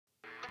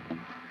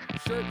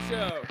Shirt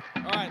Show.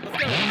 All right, let's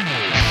go.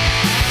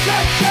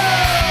 Shirt Show!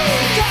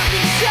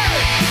 Talking shirt!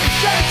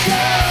 Shirt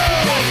Show!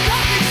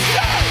 Talking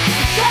shirt!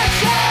 Shirt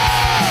Show!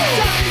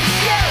 Talking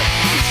shirt!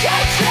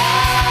 Shirt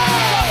Show!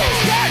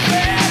 Shirt,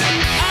 man!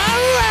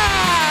 All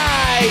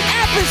right!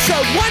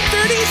 Episode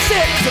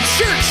 136 of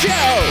Shirt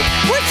Show.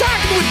 We're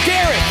talking with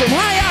Garrett from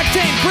High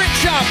Octane Print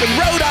Shop in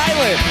Rhode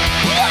Island.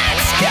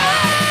 Let's go!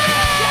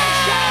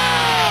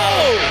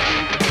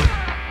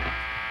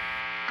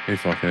 Hey,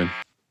 fuckhead.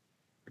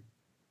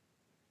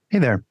 Hey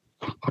there.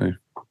 Hey.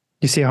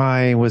 You see how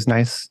I was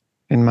nice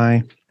in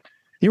my...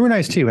 You were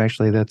nice too,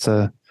 actually. That's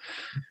a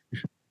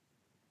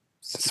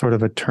sort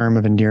of a term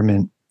of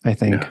endearment, I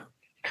think.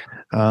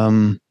 Yeah.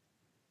 You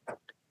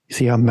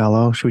see how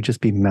mellow? Should we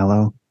just be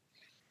mellow?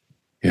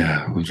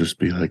 Yeah, we'll just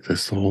be like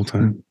this the whole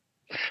time.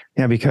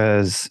 Yeah,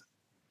 because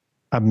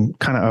I'm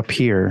kind of up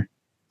here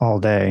all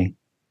day.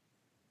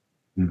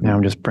 Mm-hmm. Now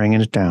I'm just bringing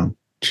it down.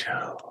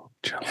 Chill.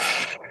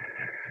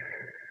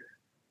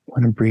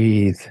 Want to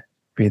breathe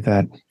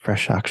that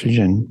fresh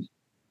oxygen.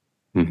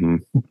 Mm-hmm.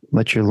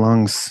 Let your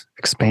lungs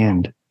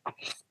expand.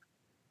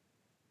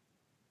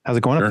 How's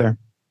it going up there?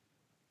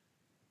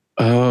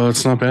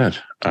 It's not bad.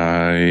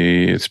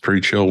 It's a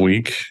pretty chill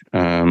week.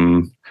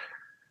 Last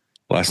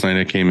night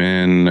I came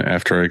in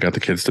after I got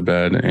the kids to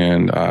bed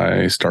and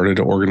I started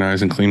to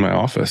organize and clean my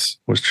office,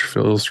 which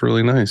feels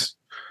really nice.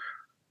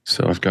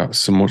 So I've got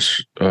so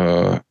much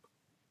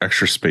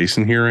extra space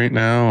in here right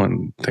now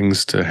and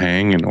things to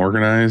hang and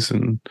organize,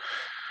 and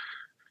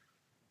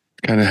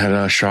kind of had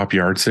a shop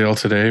yard sale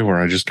today where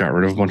I just got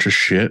rid of a bunch of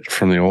shit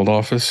from the old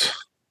office.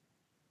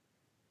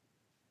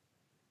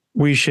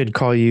 We should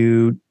call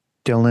you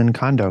Dylan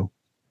Kondo.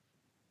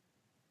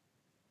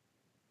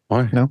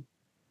 Why? No?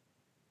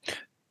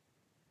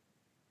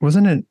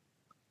 Wasn't it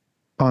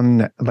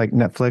on like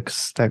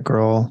Netflix, that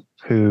girl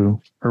who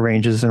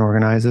arranges and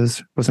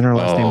organizes? Wasn't her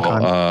last name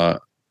Kondo?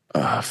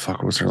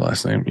 Fuck, what's her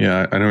last name?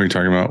 Yeah, I know what you're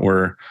talking about.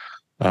 Where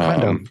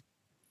Kondo.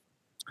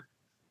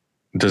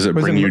 Does it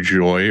bring you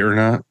joy or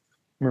not?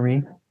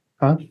 Marie?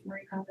 Huh?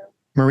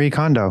 Marie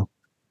Kondo.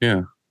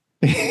 Yeah.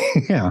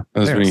 Yeah.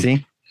 That's there, me.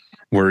 see?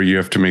 Where you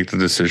have to make the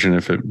decision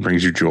if it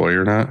brings you joy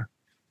or not.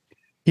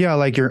 Yeah,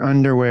 like your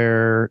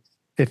underwear,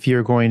 if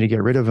you're going to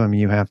get rid of them,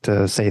 you have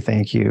to say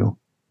thank you.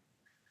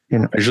 You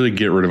know. I usually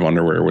get rid of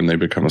underwear when they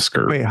become a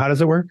skirt. Wait, how does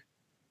it work?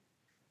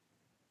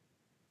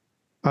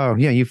 Oh,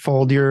 yeah, you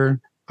fold your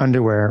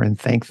underwear and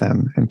thank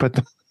them and put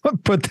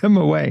them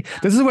away.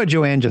 This is what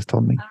Joanne just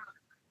told me.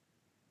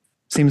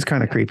 Seems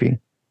kind of creepy.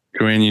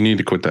 Joanne, you need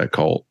to quit that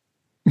cult.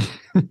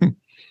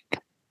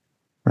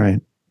 Right.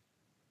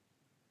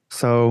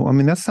 So, I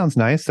mean, that sounds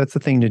nice. That's the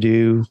thing to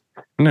do.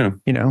 No.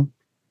 You know,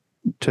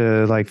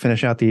 to like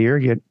finish out the year,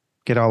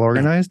 get all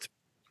organized.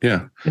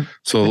 Yeah.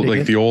 So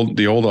like the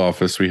old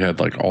office, we had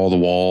like all the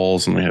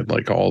walls and we had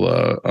like all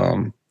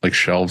the like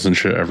shelves and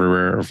shit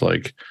everywhere of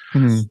like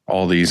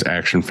all these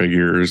action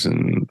figures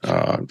and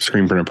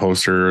screen printed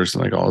posters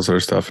and like all this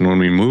other stuff. And when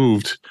we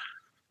moved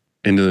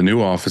into the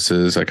new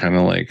offices, I kind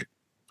of like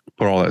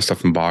put all that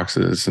stuff in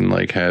boxes and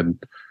like had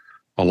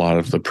a lot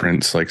of the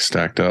prints like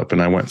stacked up.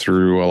 And I went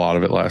through a lot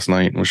of it last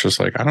night and was just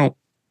like, I don't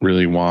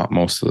really want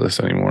most of this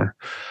anymore.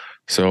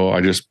 So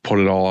I just put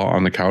it all out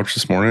on the couch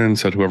this morning and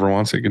said, whoever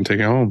wants it can take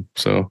it home.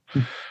 So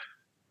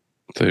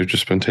they've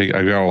just been taking,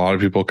 I got a lot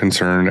of people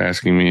concerned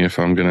asking me if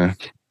I'm going to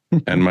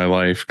end my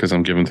life because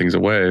I'm giving things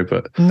away.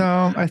 But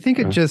no, I think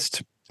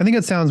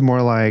it sounds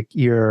more like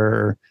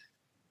you're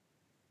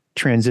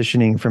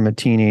transitioning from a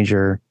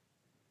teenager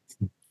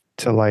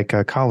to like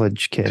a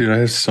college kid. Dude, I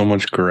have so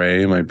much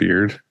gray in my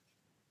beard.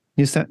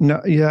 You said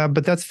no, yeah,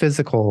 but that's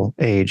physical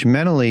age.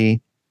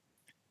 Mentally,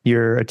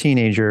 you're a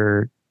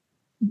teenager.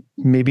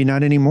 Maybe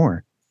not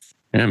anymore.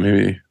 Yeah,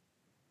 maybe.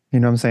 You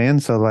know what I'm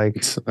saying? So like,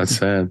 that's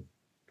sad.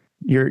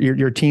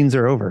 Your teens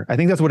are over. I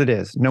think that's what it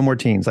is. No more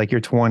teens. Like you're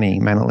 20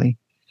 mentally.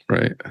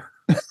 Right.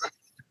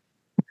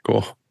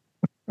 Cool.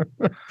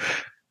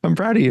 I'm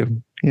proud of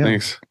you. Yeah.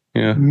 Thanks.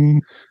 Yeah.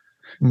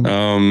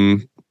 Mm-hmm.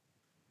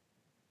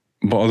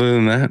 But other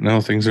than that, no,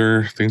 things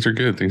are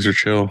good. Things are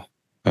chill.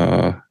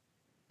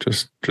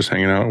 Just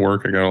hanging out at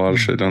work. I got a lot of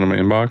shit done in my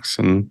inbox,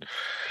 and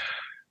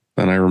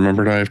then I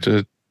remembered I have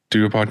to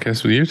do a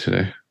podcast with you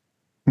today.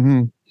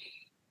 Mm-hmm.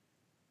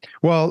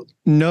 Well,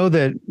 know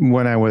that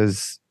when I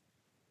was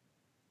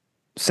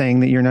saying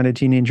that you're not a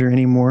teenager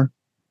anymore,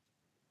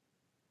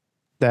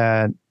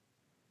 that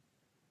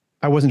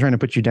I wasn't trying to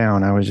put you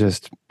down. I was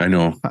just, I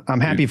know.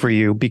 I'm happy for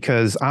you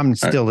because I'm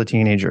still a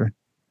teenager.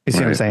 You see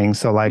what I'm saying?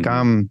 So like,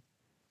 I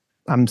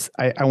want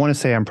to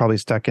say I'm probably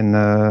stuck in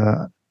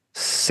the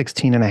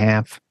 16 and a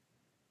half,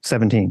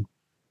 17.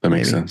 That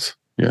makes sense.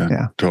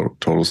 Yeah.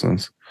 Total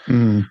sense.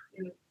 Mm.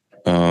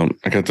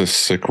 I got this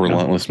sick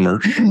Relentless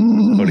merch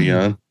hoodie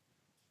on.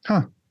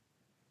 Huh.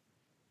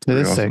 It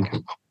is awesome.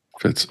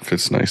 Sick.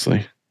 Fits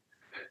nicely.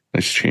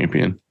 Nice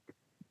champion.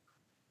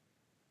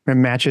 It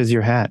matches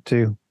your hat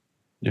too.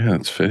 Yeah,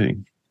 it's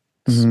fitting.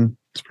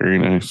 It's very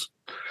nice.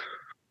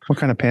 What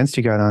kind of pants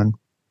do you got on?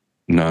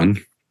 None.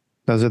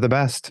 Those are the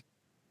best.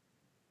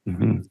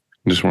 I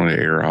just wanted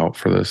to air out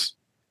for this.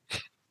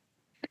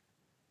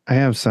 I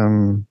have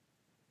some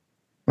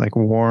like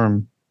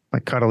warm,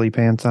 like cuddly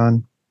pants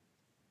on.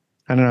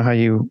 I don't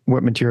know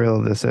what material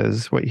this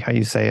is, how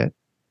you say it.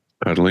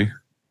 Cuddly.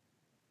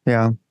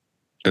 Yeah.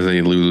 Are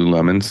they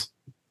Lululemons?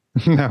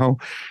 No,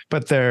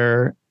 but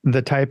they're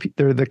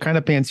the kind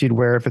of pants you'd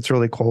wear if it's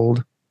really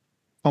cold.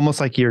 Almost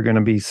like you're going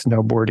to be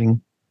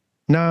snowboarding.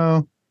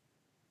 No,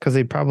 because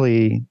they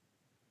probably,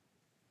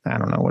 I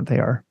don't know what they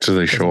are. So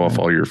they show off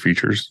all your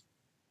features?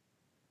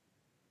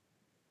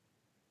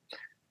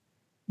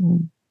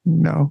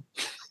 No.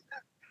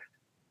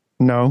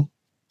 No.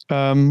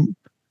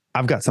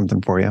 I've got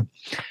something for you.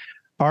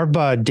 Our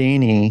bud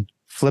Danny,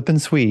 flippin'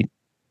 sweet.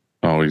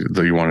 Oh,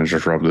 you want to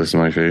just rub this in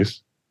my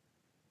face?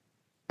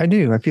 I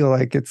do. I feel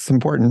like it's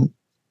important.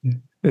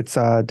 It's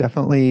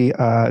definitely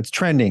it's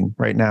trending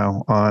right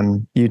now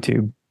on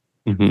YouTube.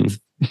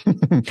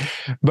 Mm-hmm.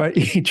 But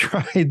he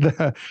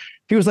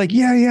he was like,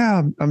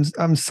 yeah,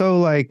 I'm so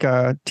like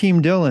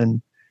Team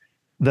Dylan.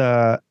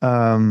 The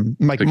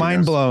like Sticky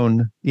mind notes.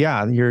 blown.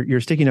 Yeah, your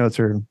sticky notes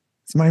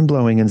it's mind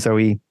blowing. And so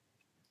he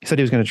said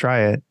he was going to try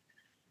it.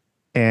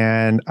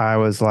 And I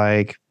was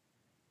like,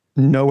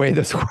 no way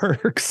this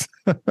works.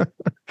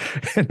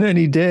 And then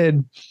he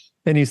did.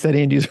 And he said,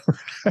 Andy's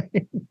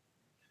right.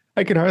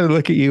 I could hardly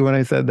look at you when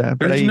I said that.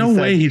 But There's no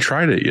way he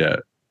tried it yet.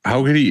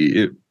 How could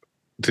he?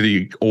 Did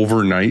he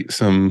overnight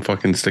some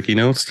fucking sticky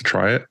notes to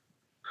try it?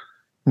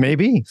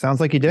 Maybe. Sounds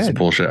like he It's did.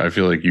 bullshit. I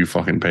feel like you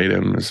fucking paid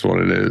him. Is what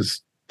it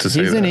is to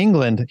say He's that. in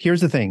England. Here's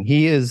the thing.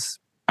 He is.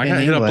 I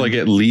got hit up like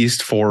at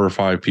least 4 or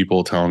 5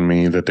 people telling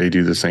me that they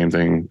do the same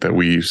thing that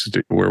we used to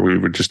do, where we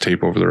would just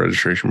tape over the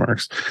registration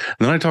marks. And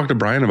then I talked to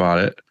Brian about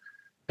it,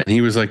 and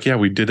he was like, "Yeah,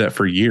 we did that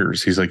for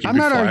years." He's like, I'm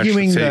not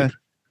arguing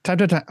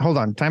hold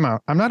on, time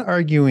out. I'm not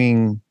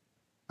arguing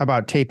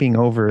about taping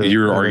over. You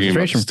were the arguing about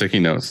registration. sticky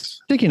notes.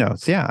 Sticky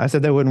notes. Yeah, I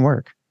said that wouldn't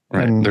work.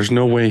 Right. And there's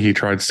no way he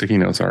tried sticky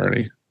notes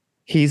already.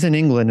 He's in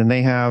England, and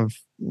they have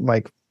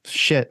like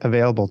shit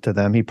available to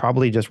them. He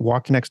probably just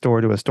walked next door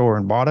to a store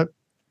and bought it,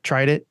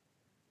 tried it,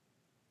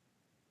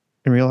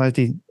 and realized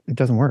it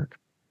doesn't work.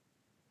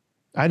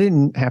 I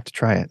didn't have to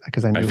try it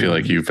because I knew. I feel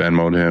like you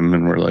Venmo'd him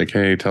and we're like,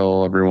 "Hey,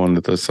 tell everyone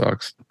that this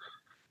sucks."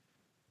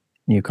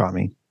 You caught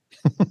me.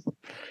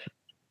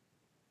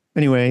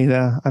 Anyway,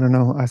 I don't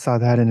know. I saw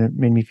that and it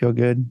made me feel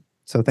good.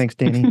 So thanks,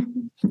 Danny.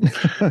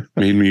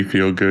 Made me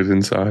feel good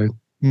inside.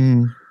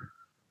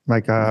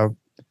 Like a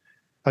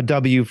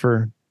W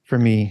for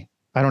me.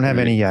 I don't have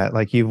any yet.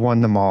 Like you've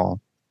won them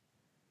all.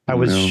 I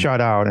was shut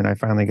out and I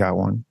finally got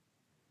one.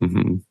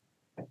 Mm-hmm.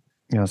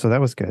 Yeah, so that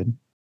was good.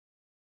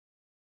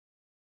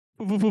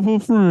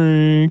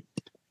 It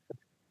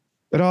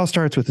all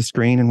starts with the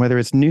screen, and whether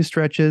it's new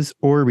stretches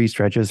or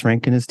restretches,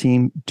 Frank and his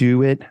team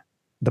do it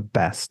the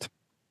best.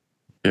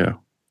 Yeah.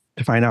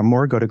 To find out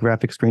more, go to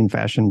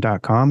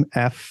graphicscreenfashion.com.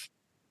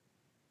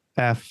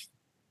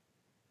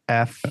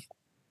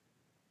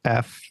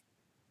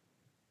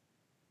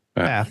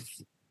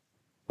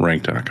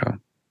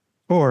 Rank.com.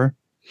 Or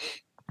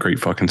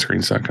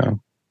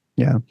greatfuckingscreens.com.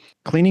 Yeah.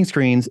 Cleaning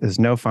screens is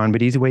no fun, but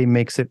EasyWay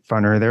makes it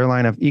funner. Their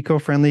line of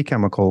eco-friendly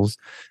chemicals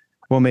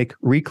will make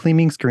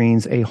reclaiming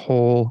screens a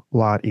whole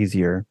lot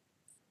easier.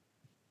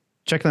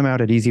 Check them out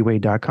at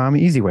easyway.com.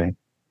 EasyWay.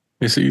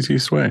 It's the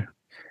easiest way.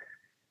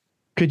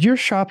 Could your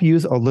shop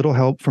use a little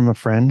help from a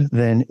friend?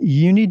 Then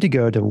you need to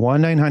go to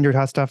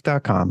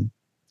 1-900hotstuff.com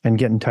and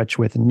get in touch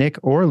with Nick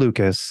or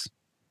Lucas.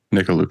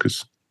 Nick or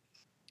Lucas.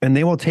 And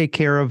they will take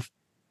care of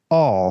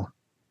all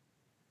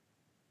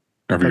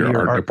of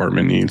your art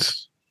department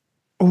needs.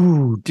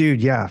 Oh,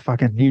 dude. Yeah.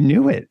 Fucking, you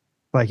knew it.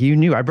 Like you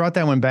knew. I brought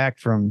that one back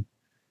from,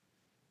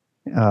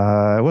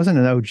 it wasn't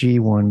an OG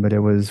one, but it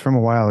was from a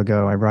while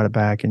ago. I brought it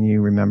back and you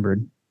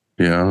remembered.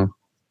 Yeah.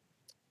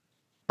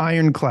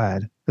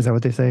 Ironclad. Is that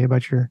what they say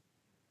about your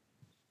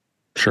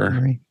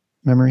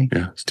memory?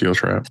 Yeah. Steel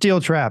trap.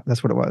 Steel trap.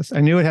 That's what it was.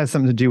 I knew it has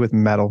something to do with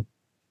metal.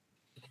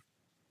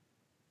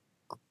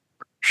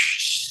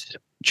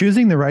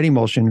 Choosing the right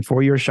emulsion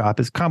for your shop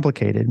is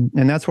complicated,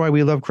 and that's why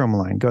we love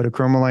Chromaline. Go to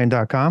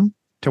chromaline.com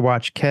to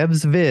watch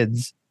Kev's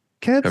vids.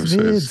 Kev's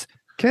vids.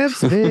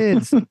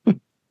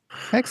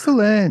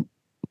 Excellent.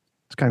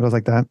 It kind of goes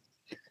like that.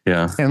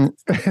 Yeah. And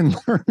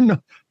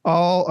learn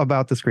all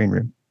about the screen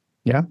room.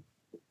 Yeah.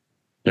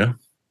 Yeah.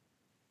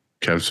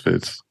 Kev's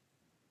vids.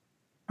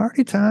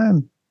 Party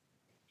time.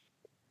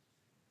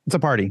 It's a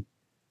party.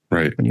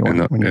 Right. In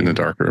the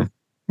dark room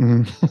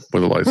with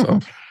the lights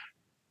off.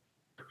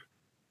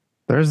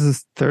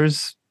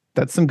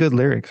 That's some good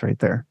lyrics right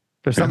there.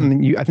 There's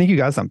something I think you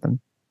got something.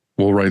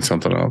 We'll write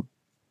something up.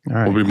 All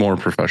right. We'll be more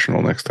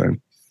professional next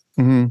time.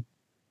 Mm-hmm.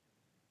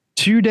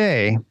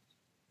 Today.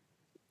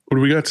 What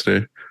do we got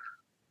today?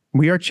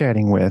 We are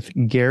chatting with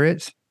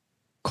Garrett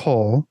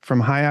Cole from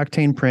High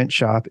Octane Print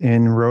Shop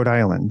in Rhode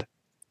Island.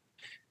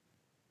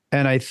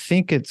 And I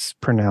think it's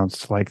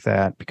pronounced like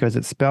that because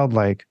it's spelled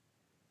like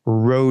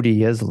Rhode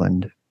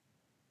Island.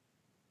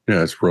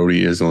 Yeah, it's Rhode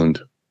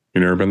Island.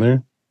 You never been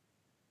there?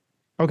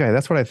 Okay,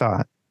 that's what I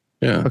thought.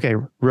 Yeah. Okay,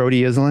 Rhode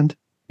Island.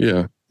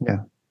 Yeah.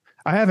 Yeah.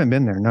 I haven't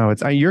been there. No,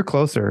 you're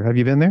closer. Have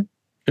you been there?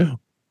 Yeah.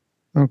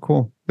 Oh,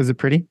 cool. Is it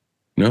pretty?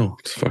 No,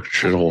 it's a fucking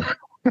shithole.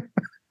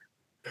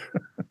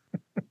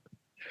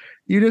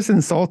 You just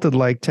insulted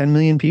like 10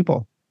 million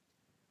people.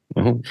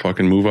 Well,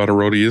 fucking move out of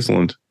Rhode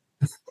Island.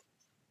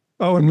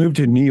 Oh, and moved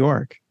to New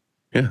York.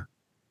 Yeah.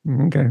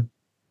 Okay.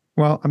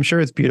 Well, I'm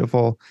sure it's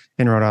beautiful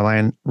in Rhode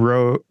Island.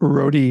 Rhode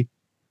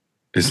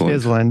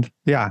Island.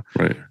 Yeah.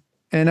 Right.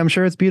 And I'm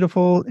sure it's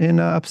beautiful in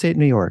upstate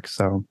New York.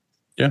 So,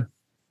 yeah.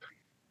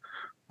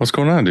 What's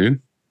going on,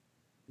 dude?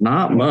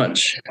 Not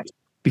much.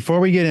 Before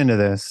we get into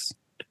this,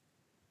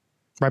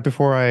 right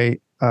before I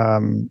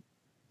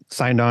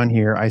signed on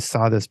here, I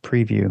saw this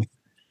preview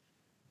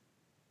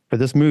for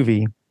this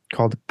movie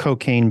called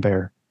Cocaine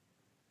Bear.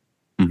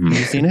 Mm-hmm. Have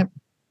you seen it?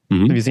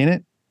 Mm-hmm. Have you seen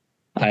it?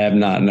 I have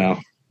not, no.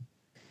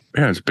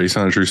 Yeah, it's based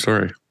on a true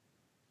story.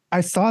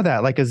 I saw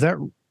that. Like,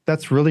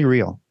 that's really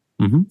real?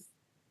 Mm-hmm.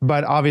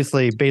 But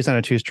obviously based on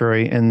a true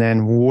story and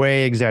then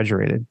way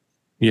exaggerated.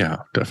 Yeah,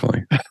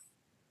 definitely.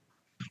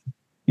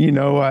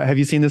 Have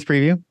you seen this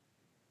preview,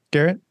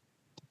 Garrett?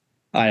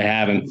 I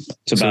haven't.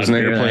 It's about an a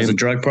bear that has airplane. a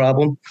drug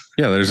problem.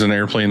 Yeah, there's an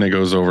airplane that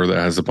goes over that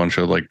has a bunch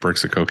of like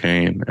bricks of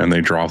cocaine, and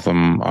they drop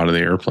them out of the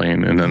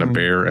airplane, and then a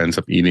bear ends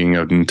up eating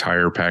an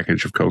entire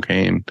package of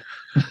cocaine,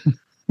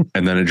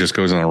 and then it just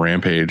goes on a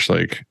rampage,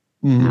 like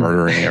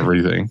murdering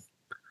everything.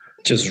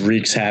 Just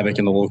wreaks havoc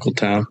in the local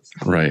town.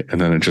 Right, and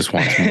then it just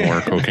wants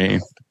more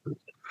cocaine.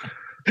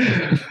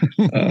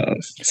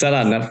 Is that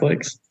on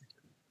Netflix?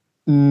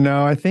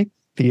 No, I think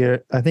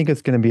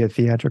it's going to be a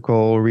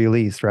theatrical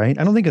release, right?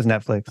 I don't think it's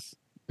Netflix.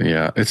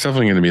 Yeah, it's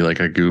definitely going to be like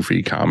a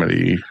goofy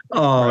comedy.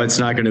 Oh, it's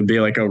not going to be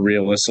like a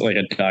realistic, like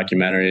a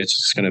documentary. It's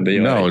just going to be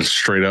it's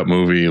straight up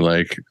movie,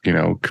 like,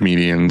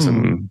 comedians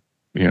and,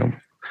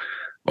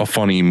 a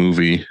funny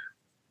movie.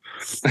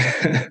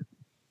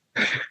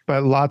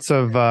 But lots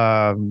of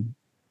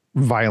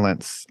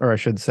violence, or I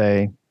should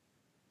say,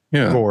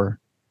 gore.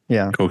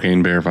 Yeah,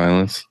 Cocaine Bear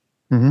violence.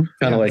 Kind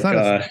of like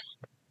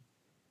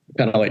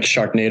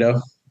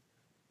Sharknado.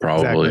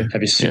 Probably. Exactly.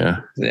 Have you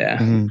seen? Yeah.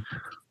 Mm-hmm.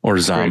 Or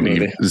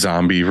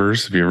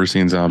Zombievers. Have you ever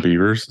seen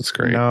Zombievers? It's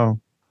great. No,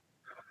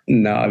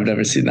 I've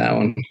never seen that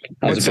one.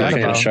 I was a big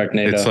fan of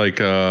Sharknado.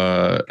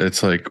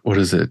 It's like what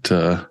is it?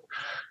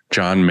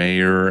 John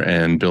Mayer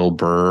and Bill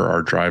Burr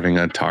are driving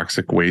a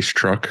toxic waste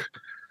truck,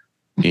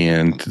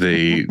 and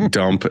they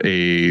dump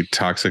a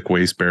toxic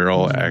waste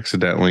barrel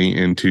accidentally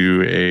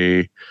into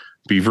a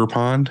beaver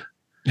pond,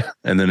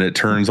 and then it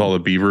turns all the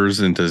beavers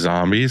into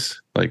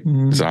zombies, like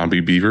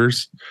zombie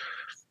beavers,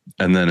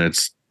 and then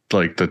it's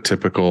like the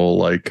typical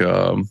like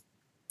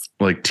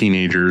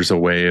teenagers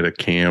away at a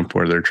camp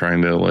where they're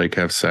trying to like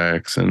have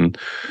sex and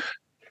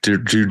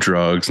do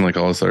drugs and like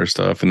all this other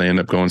stuff, and they end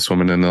up going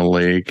swimming in the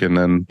lake, and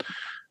then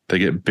they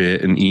get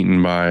bit and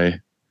eaten by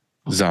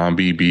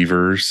zombie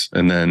beavers,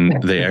 and then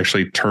they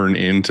actually turn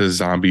into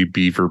zombie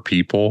beaver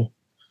people.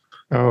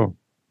 Oh,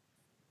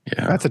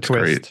 yeah, that's a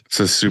twist. Great. It's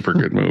a super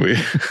good movie.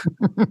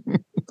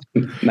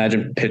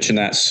 Imagine pitching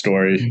that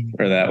story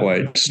or that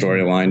like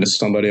storyline to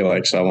somebody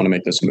like, so I want to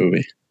make this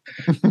movie.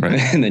 Right.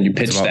 And then you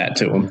pitch that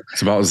to them.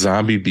 It's about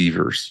zombie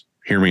beavers.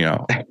 Hear me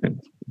out.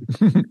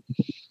 Yeah,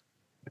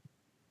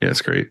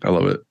 it's great. I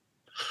love it.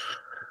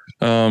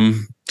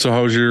 So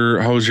how's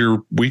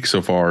your week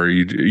so far?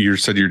 You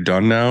said you're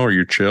done now, or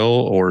you're chill,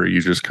 or you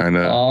just kind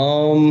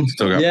of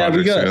still got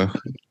projects to go?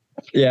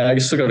 Yeah, I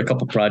still got a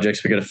couple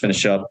projects we got to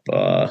finish up,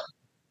 but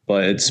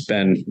it's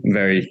been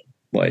very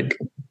like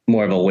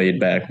more of a laid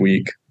back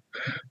week.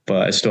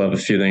 But I still have a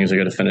few things I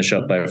got to finish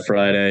up by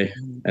Friday,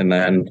 and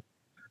then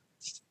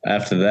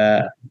after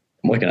that,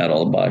 I'm looking at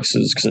all the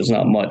boxes because there's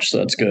not much, so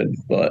that's good.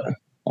 But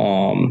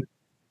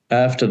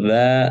after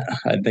that,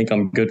 I think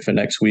I'm good for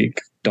next week.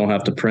 Don't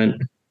have to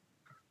print.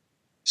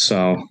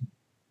 So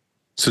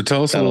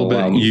tell us a little bit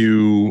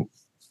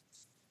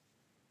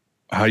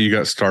how you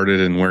got started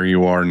and where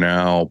you are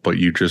now, but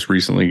you just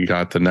recently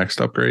got the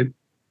next upgrade.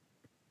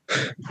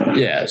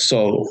 Yeah.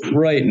 So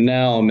right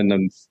now I'm in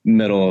the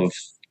middle of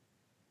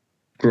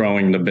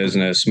growing the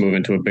business,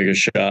 moving to a bigger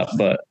shop,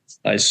 but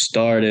my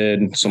story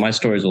is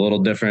a little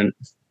different.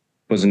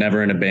 Was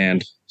never in a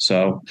band,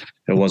 so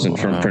it wasn't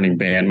from printing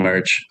band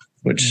merch,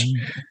 which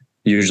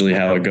usually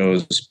how it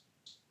goes.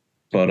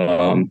 But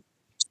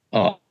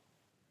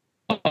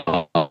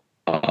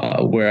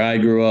where I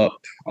grew up,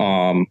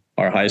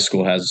 our high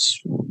school has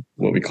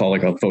what we call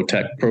like a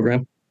VOTech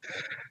program.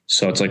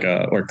 So it's like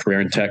or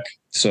career in tech.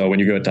 So when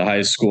you go to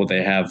high school,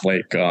 they have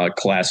like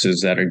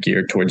classes that are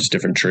geared towards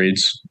different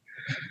trades.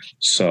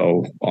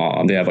 So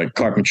they have like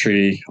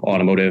carpentry,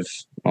 automotive,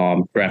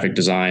 graphic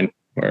design,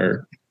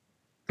 or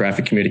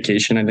graphic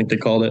communication, I think they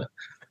called it.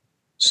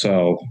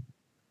 So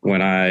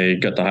when I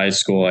got to high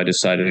school, I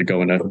decided to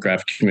go into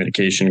graphic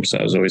communication because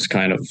I was always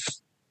kind of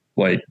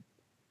like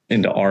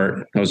into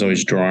art. I was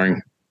always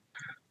drawing.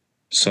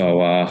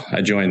 So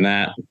I joined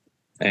that,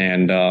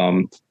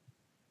 and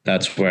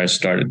that's where I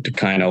started to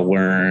kind of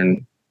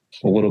learn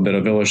a little bit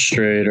of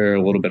Illustrator,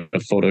 a little bit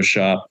of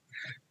Photoshop.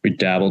 We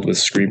dabbled with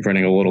screen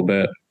printing a little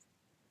bit.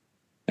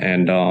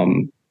 And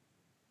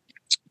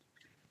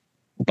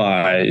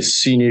by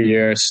senior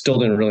year, still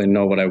didn't really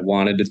know what I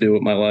wanted to do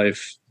with my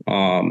life.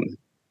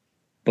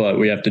 But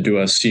we have to do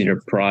a senior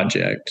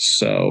project.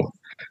 So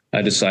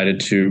I decided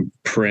to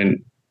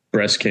print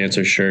breast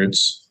cancer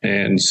shirts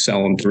and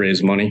sell them to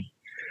raise money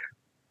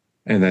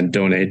and then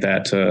donate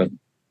that to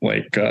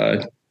like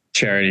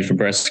charity for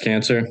breast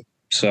cancer.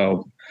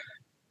 So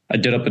I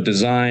did up a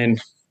design.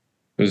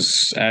 It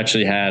was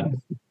actually had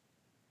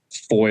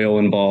foil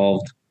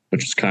involved,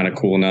 which is kind of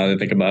cool now that I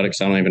think about it,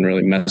 because I don't even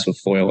really mess with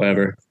foil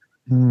ever.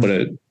 But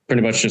it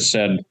pretty much just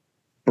said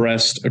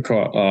breast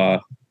across,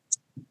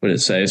 what did it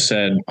say? It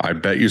said, I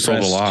bet you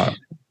sold a lot.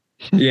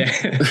 Yeah.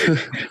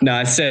 No,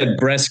 I said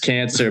breast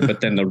cancer,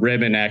 but then the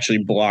ribbon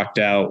actually blocked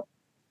out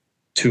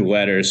 2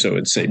 letters. So it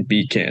would say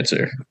B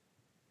cancer.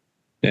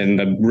 And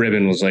the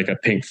ribbon was like a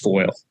pink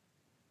foil.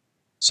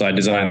 So I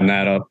designed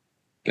that up.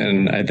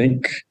 And I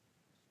think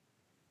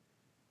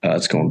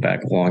it's going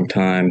back a long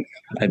time.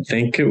 I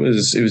think it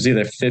was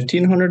either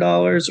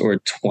 $1,500 or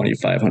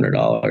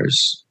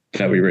 $2,500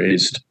 that we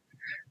raised.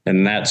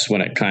 And that's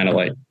when it kind of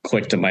like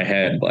clicked in my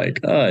head, like,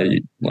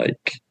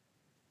 like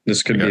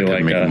this could be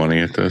like make money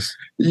at this.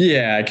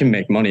 Yeah, I can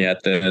make money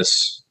at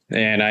this.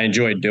 And I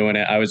enjoyed doing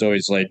it. I was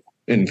always like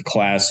in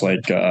class,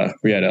 like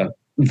we had a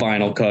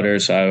vinyl cutter.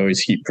 So I always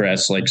heat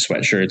press like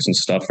sweatshirts and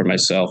stuff for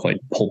myself, like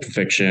Pulp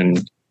Fiction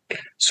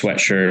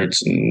sweatshirts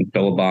and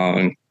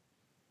Billabong.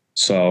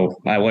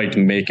 So I liked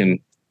making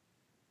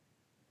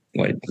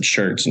like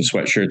shirts and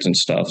sweatshirts and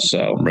stuff.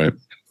 So, right.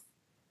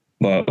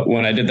 But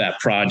when I did that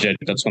project,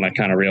 that's when I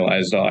kind of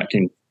realized, I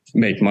can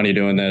make money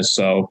doing this.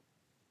 So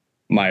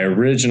my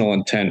original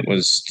intent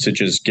was to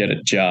just get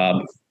a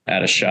job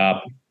at a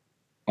shop.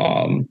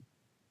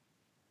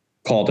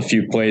 Called a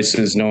few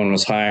places, no one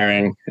was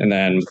hiring. And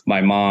then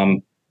my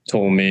mom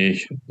told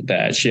me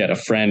that she had a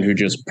friend who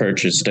just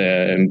purchased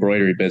an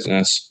embroidery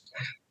business.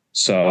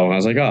 So I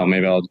was like, oh,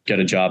 maybe I'll get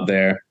a job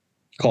there.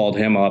 Called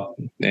him up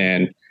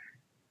and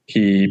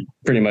he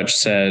pretty much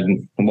said,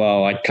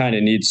 well, I kind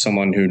of need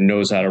someone who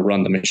knows how to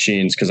run the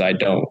machines because I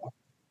don't.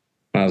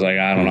 I was like,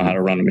 I don't know how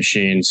to run a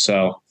machine.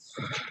 So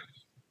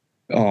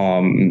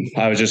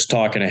I was just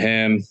talking to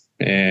him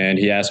and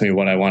he asked me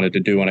what I wanted to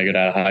do when I got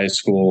out of high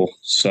school.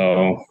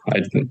 So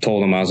I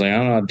told him, I was like, I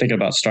don't know, I'm thinking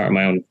about starting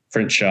my own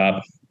print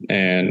shop.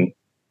 And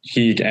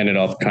he ended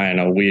up kind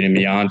of leading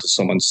me on to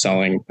someone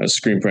selling a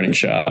screen printing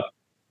shop.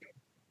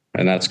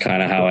 And that's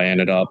kind of how I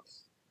ended up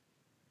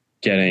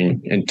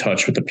getting in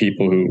touch with the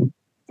people who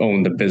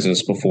owned the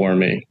business before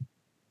me.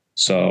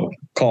 So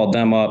called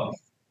them up,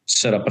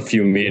 set up a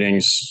few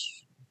meetings.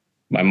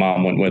 My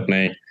mom went with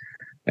me.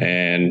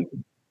 And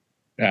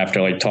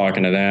after like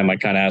talking to them, I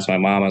kind of asked my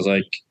mom, I was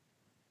like,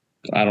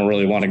 I don't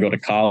really want to go to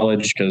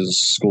college because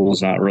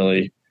school's not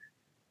really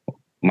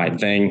my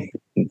thing.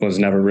 Was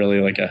never really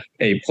like a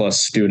A+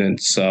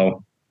 student.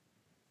 So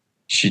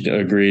she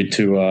agreed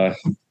to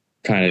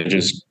kind of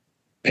just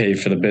pay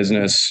for the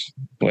business.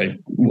 Like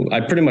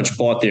I pretty much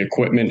bought the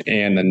equipment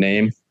and the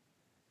name,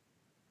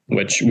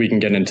 which we can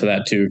get into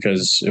that too,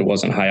 because it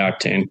wasn't high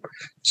octane.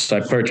 So I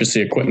purchased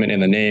the equipment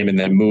and the name and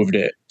then moved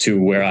it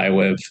to where I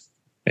live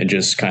and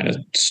just kind of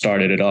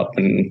started it up.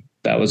 And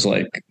that was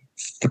like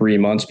 3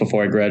 months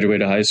before I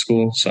graduated high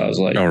school. So I was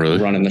like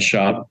running the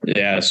shop.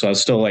 Yeah. So I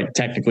was still like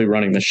technically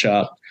running the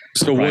shop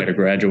prior to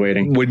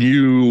graduating. When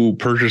you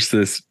purchased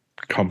this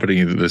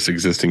company, this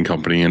existing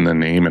company and the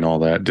name and all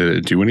that, did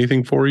it do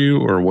anything for you?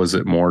 Or was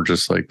it more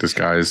just like this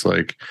guy's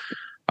like,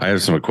 I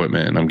have some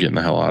equipment and I'm getting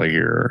the hell out of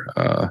here?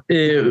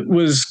 It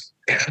was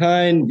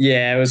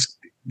it was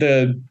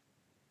the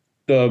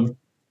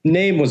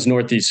name was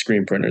Northeast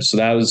Screen Printers. So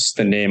that was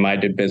the name I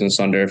did business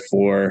under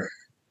for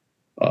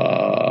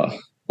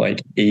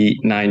like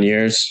 8-9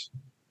 years.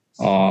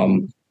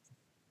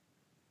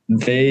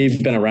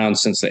 They've been around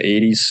since the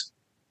 80s.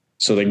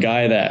 So the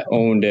guy that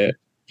owned it,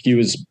 he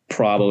was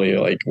probably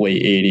like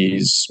late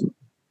 80s,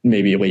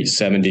 maybe late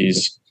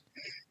 70s.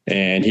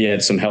 And he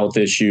had some health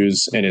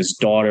issues and his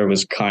daughter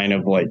was kind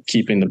of like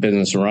keeping the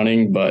business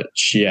running, but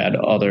she had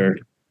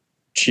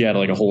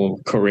like a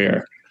whole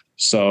career.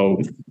 So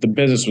the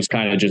business was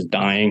kind of just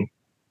dying.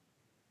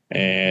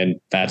 And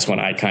that's when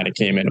I kind of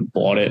came in and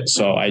bought it.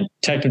 So I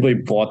technically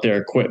bought their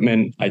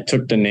equipment. I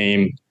took the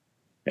name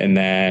and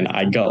then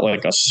I got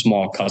like a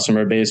small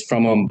customer base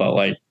from them, but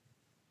like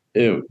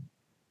it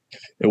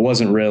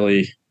wasn't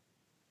really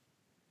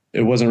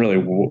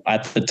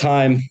at the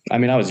time. I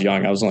mean, I was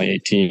young. I was only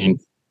 18,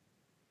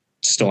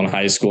 still in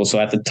high school. So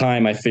at the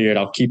time I figured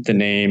I'll keep the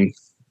name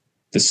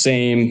the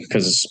same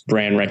because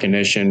brand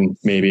recognition,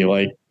 maybe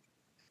like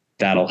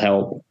that'll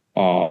help.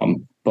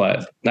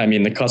 But I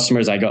mean, the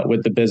customers I got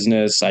with the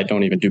business, I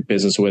don't even do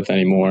business with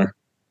anymore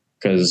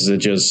because the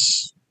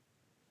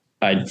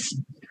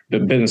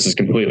business is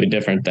completely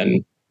different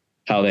than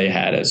how they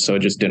had it. So it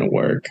just didn't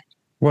work.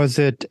 Was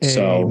it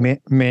a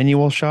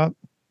manual shop?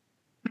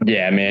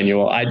 Yeah,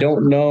 manual. I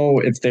don't know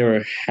if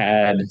they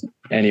had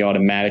any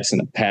automatics in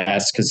the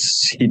past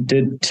because he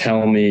did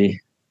tell me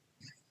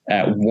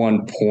at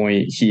one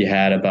point he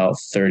had about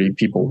 30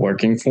 people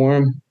working for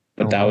him,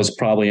 but that was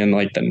probably in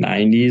like the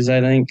 90s,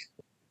 I think.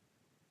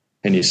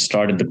 and he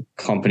started the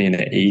company in the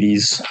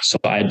 80s. So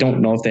I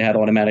don't know if they had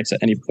automatics at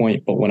any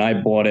point, but when I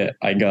bought it,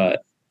 I got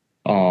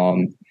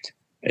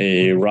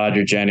a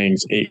Roger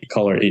Jennings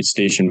 8-color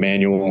 8-station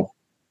manual,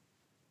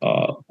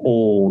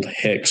 old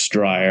Hicks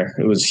dryer.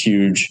 It was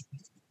huge,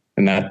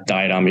 and that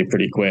died on me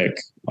pretty quick.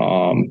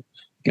 An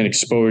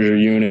exposure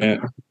unit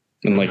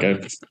and like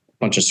a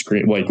bunch of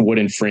like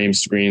wooden frame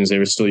screens. They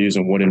were still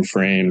using wooden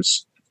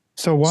frames.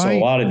 So why? So a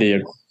lot of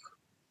the.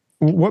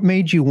 What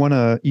made you want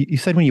to? You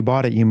said when you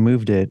bought it, you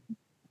moved it.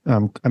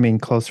 I mean,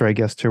 closer, I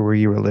guess, to where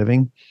you were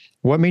living.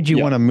 What made you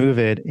want to move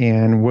it?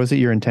 And was it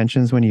your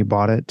intentions when you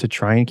bought it to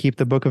try and keep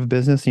the book of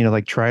business? You know,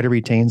 like try to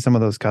retain some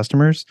of those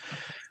customers.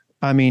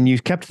 I mean, you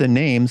kept the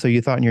name, so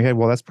you thought in your head,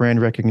 well, that's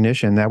brand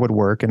recognition. That would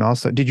work. And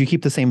also, did you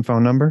keep the same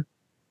phone number?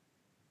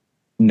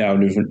 No,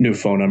 new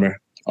phone number.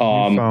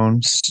 New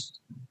phone.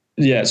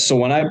 Yeah. So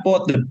when I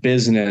bought the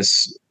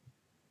business,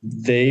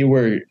 they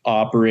were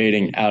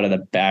operating out of the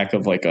back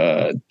of like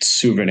a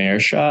souvenir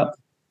shop.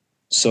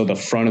 So the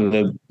front of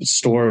the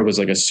store was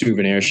like a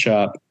souvenir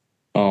shop.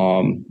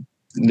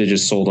 They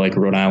just sold like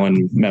Rhode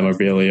Island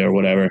memorabilia or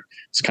whatever.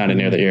 It's kind of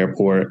near the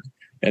airport.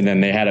 And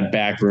then they had a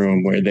back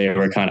room where they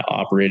were kind of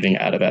operating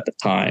out of at the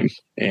time.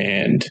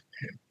 And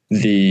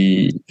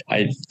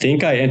I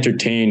think I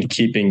entertained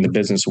keeping the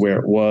business where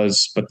it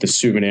was, but the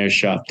souvenir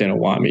shop didn't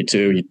want me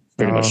to. He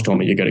pretty much told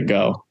me, you got to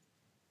go.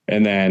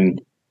 And then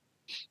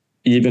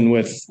even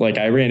with like,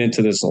 I ran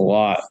into this a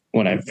lot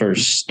when I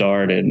first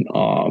started.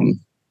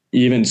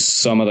 Even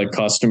some of the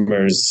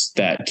customers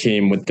that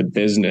came with the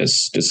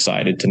business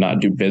decided to not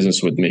do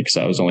business with me because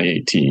I was only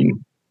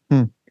 18.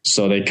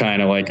 So they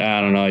kind of like,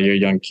 I don't know, you're a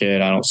young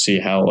kid. I don't see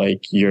how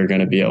like you're going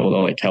to be able to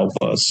like help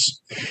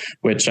us,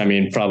 which I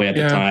mean, probably at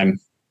the time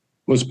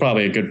was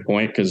probably a good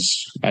point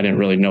because I didn't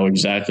really know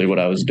exactly what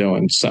I was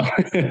doing. So,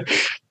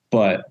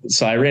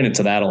 so I ran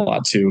into that a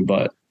lot too,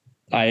 but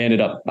I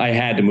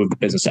had to move the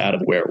business out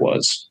of where it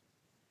was.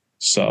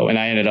 So, and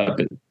I ended up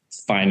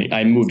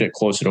I moved it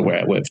closer to where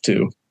I live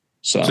too.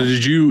 So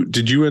did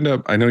you end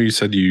up, I know you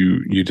said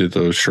you did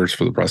those shirts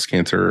for the breast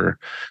cancer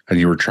and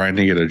you were trying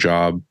to get a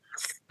job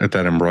at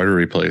that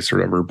embroidery place or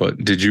whatever, but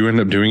did you end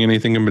up doing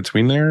anything in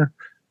between there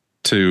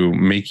to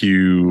make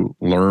you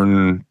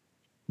learn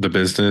the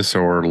business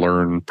or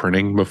learn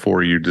printing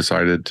before you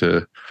decided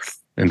to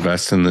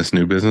invest in this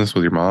new business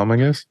with your mom, I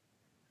guess?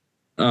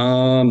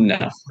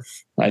 No,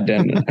 I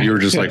didn't. You were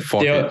just like,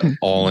 fuck it,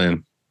 all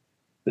in.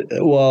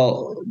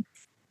 Well,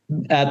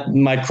 at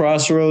my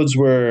crossroads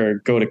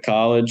were go to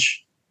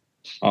college,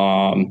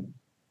 and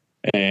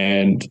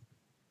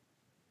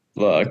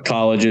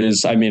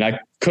colleges. I mean, I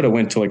could have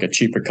went to like a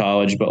cheaper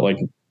college, but like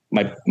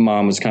my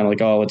mom was kind of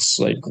like, oh, it's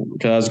like,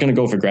 because I was going to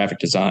go for graphic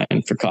design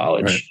for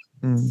college.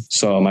 Right.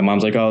 So my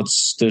mom's like, oh,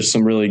 there's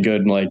some really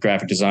good like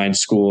graphic design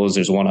schools.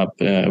 There's one up.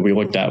 We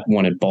looked at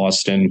one in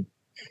Boston,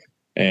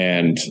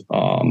 and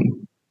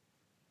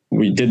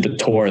we did the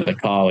tour of the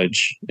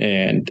college,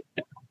 and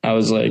I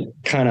was like,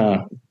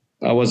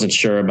 I wasn't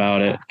sure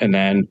about it. And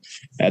then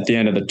at the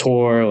end of the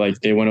tour,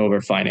 like they went over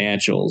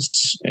financials,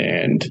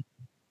 and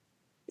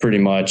pretty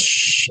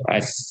much,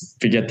 I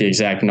forget the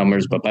exact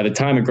numbers, but by the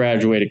time I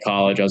graduated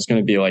college, I was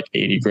going to be like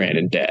 80 grand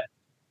in debt.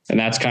 And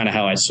that's kind of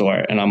how I saw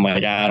it. And I'm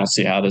like, I don't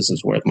see how this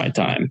is worth my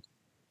time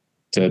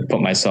to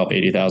put myself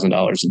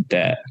 $80,000 in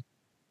debt.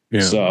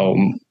 Yeah. So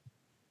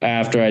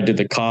after I did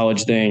the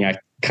college thing, I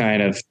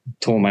kind of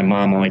told my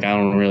mom, like, I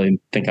don't really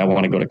think I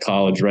want to go to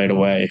college right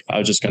away. I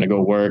was just going to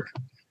go work.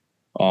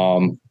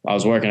 I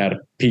was working at a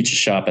pizza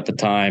shop at the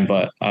time,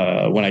 but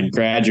when I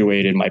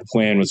graduated, my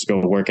plan was to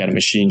go work at a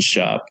machine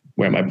shop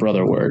where my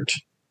brother worked.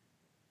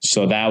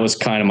 So that was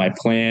kind of my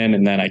plan.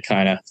 And then I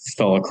kind of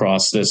fell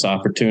across this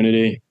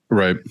opportunity.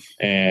 Right.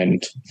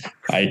 And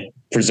I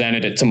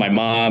presented it to my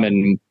mom,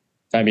 and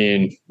I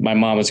mean, my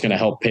mom was going to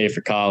help pay for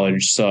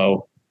college.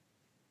 So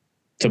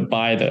to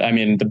buy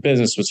the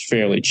business was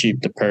fairly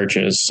cheap to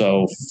purchase.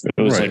 So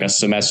it was like a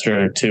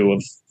semester or two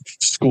of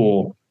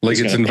school. Like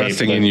it's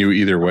investing in you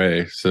either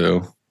way.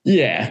 So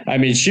yeah, I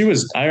mean,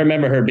 I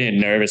remember her being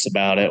nervous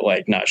about it,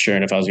 like not sure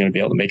if I was going to be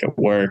able to make it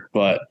work.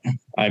 But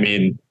I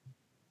mean,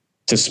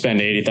 to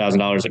spend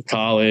 $80,000 at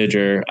college,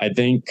 or I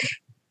think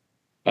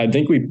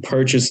we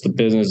purchased the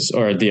business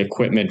or the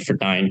equipment for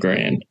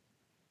 $9,000.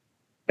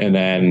 And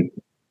then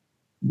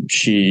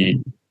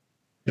she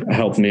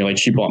helped me, like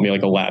she bought me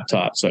like a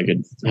laptop so I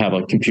could have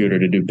a computer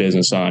to do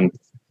business on.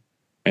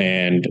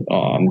 And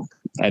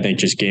I think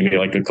just gave me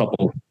like a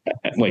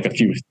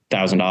few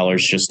 $1,000s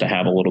just to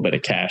have a little bit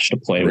of cash to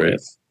play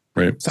with.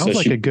 Right. Sounds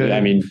like a good,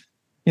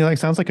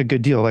 sounds like a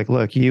good deal. Like,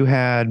 look, you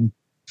had,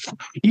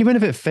 even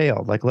if it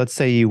failed, like, let's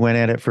say you went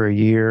at it for a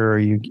year or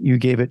you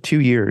gave it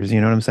 2 years, you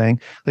know what I'm saying?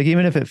 Like,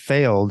 even if it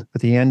failed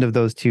at the end of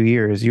those 2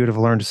 years, you would have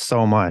learned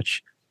so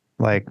much.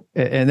 Like,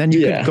 and then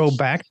you could go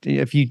back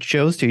if you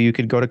chose to, you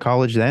could go to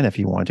college then if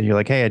you wanted. You're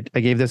like, hey, I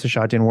gave this a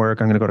shot, didn't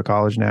work. I'm going to go to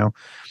college now.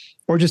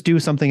 Or just do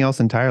something else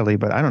entirely.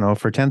 But I don't know,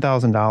 for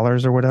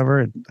 $10,000 or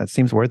whatever, that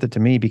seems worth it to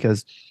me,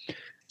 because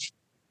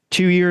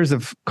 2 years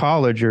of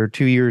college or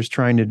 2 years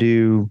trying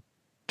to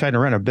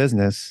run a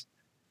business,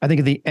 I think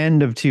at the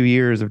end of 2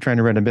 years of trying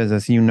to run a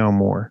business, you know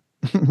more.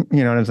 You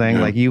know what I'm saying?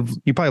 Yeah. Like you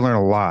probably learn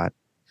a lot.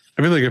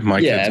 I feel like if my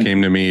kids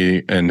came to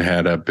me and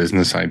had a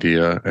business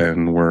idea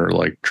and were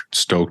like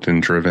stoked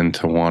and driven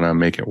to want to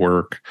make it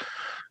work,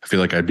 I feel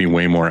like I'd be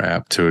way more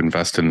apt to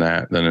invest in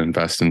that than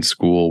invest in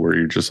school, where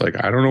you're just like,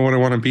 I don't know what I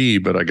want to be,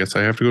 but I guess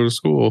I have to go to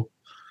school.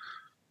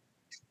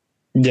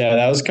 Yeah,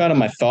 that was kind of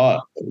my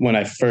thought when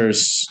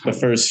the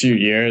first few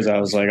years, I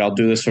was like, I'll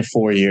do this for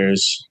 4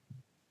 years.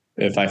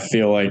 If I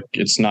feel like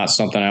it's not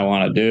something I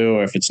want to do,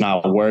 or if it's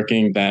not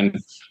working, then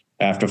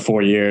after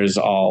 4 years,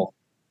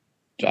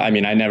 I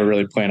never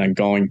really planned on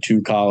going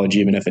to college,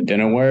 even if it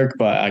didn't work,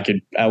 but I could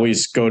at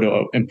least go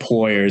to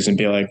employers and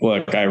be like,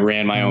 look, I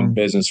ran my own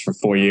business for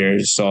 4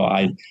 years, so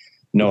I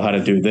know how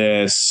to do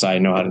this. I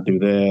know how to do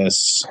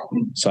this.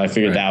 So I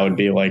figured that would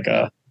be like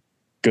a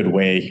good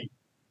way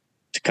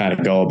to kind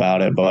of go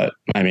about it. But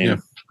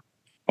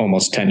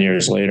almost 10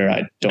 years later,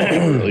 I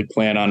don't really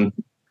plan on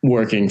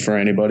working for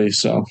anybody.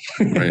 So,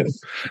 right.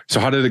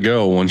 So how did it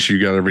go once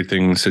you got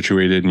everything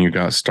situated and you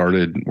got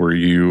started? Were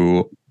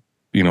you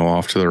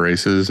off to the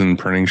races and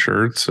printing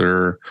shirts,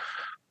 or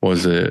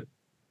was it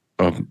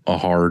a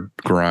hard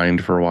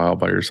grind for a while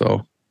by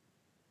yourself?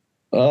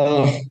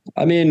 The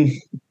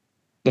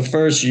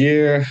first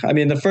year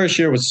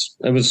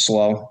was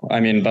slow.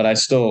 But I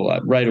still,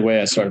 right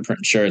away I started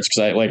printing shirts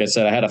because like I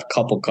said, I had a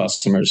couple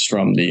customers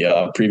from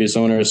the previous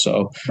owners.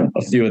 So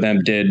a few of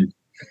them did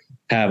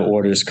have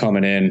orders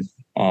coming in.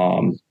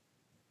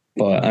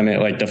 But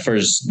like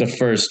the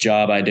first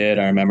job I did,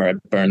 I remember I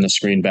burned the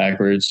screen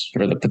backwards,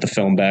 or put the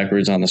film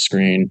backwards on the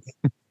screen.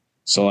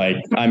 So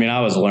I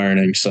was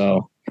learning.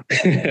 So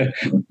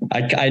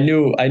I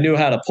knew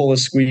how to pull a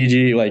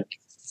squeegee, like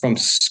from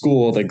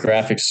school, the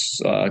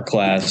graphics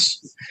class.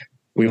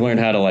 We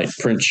learned how to like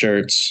print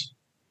shirts.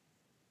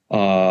 We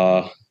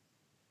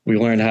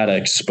learned how to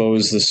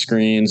expose the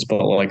screens,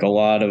 but like a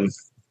lot of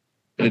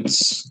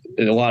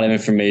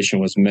information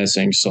was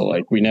missing. So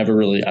like I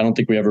don't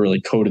think we ever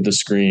really coded the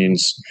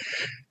screens.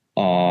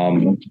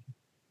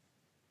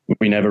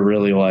 We never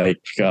really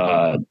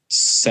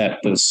set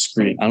the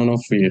screen.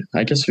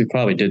 I guess we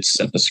probably did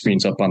set the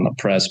screens up on the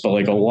press, but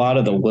like a lot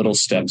of the little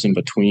steps in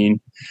between,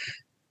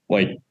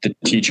 like the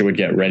teacher would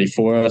get ready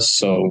for us.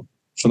 So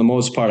for the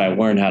most part, I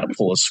learned how to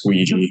pull a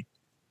squeegee,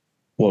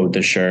 load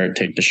the shirt,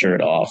 take the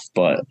shirt off.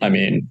 But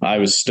I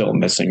was still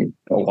missing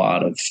a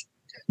lot of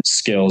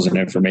skills and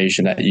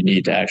information that you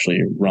need to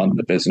actually run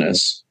the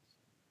business.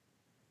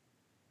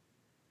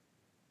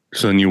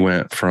 So then you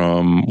went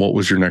from, what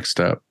was your next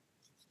step?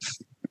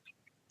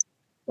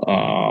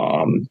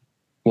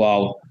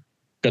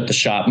 Got the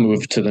shop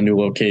moved to the new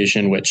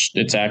location, which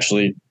it's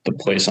actually the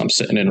place I'm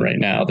sitting in right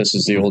now. This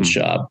is the old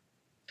shop,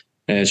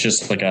 and it's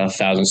just like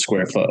 1,000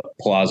 square foot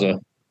plaza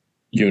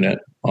unit.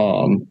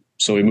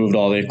 So we moved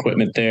all the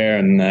equipment there,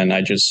 and then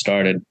I just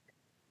started.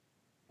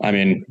 I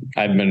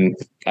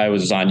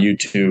was on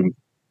YouTube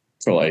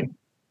for like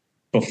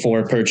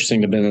before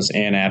purchasing the business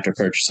and after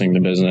purchasing the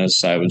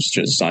business. I was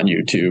just on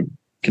YouTube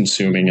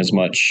consuming as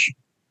much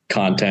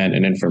content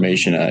and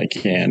information as I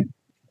can.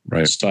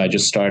 Right. So I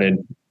just started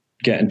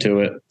getting to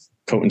it,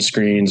 coating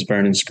screens,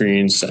 burning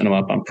screens, setting them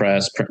up on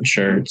press, printing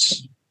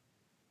shirts.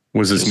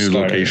 Was this new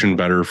location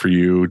better for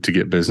you to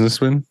get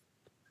business in?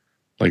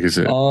 Like, is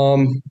it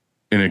in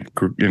a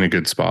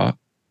good spot?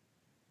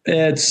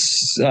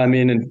 It's the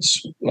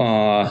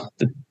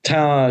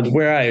town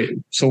where I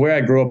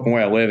grew up and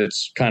where I live,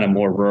 it's kind of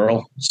more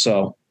rural.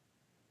 So,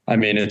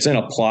 it's in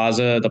a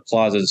plaza. The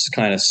plaza is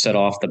kind of set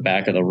off the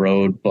back of the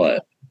road,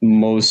 but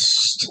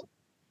most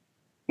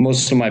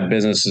of my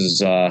business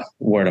is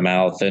word of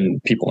mouth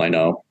and people I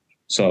know.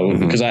 So,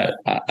 because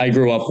I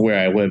grew up where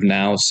I live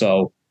now,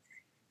 so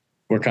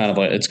it's kind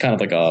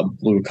of like a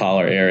blue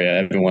collar area.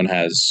 Everyone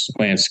has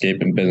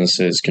landscaping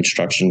businesses,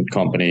 construction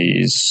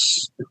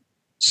companies,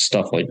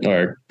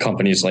 or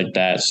companies like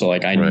that. So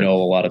like I know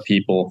a lot of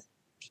people.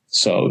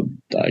 So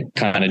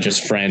kind of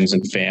just friends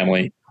and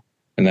family,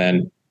 and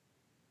then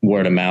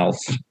word of mouth.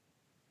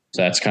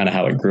 So that's kind of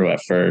how it grew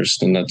at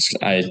first. And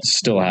I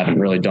still haven't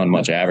really done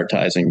much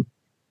advertising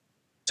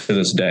to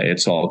this day.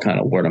 It's all kind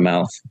of word of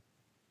mouth.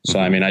 So,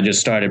 I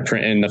just started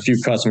printing a few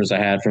customers I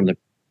had from the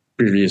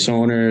previous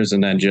owners,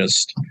 and then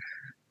just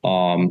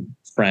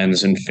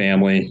friends and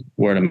family.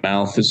 Word of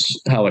mouth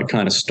is how it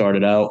kind of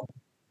started out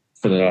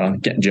for the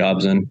getting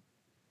jobs in.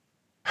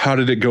 How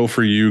did it go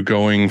for you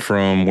going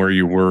from where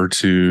you were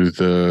to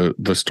the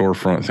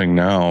storefront thing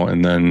now?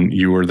 And then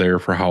you were there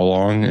for how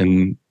long,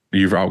 and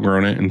you've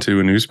outgrown it into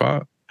a new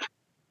spot?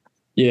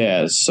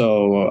 Yeah.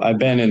 So I've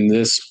been in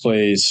this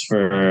place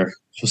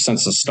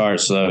since the start.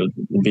 So it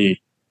would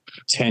be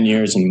 10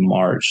 years in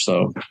March.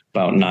 So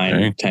about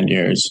 10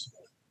 years.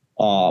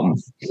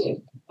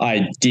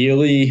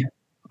 Ideally,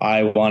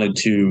 I wanted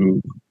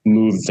to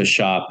move the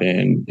shop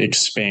and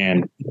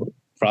expand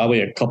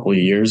probably a couple of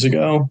years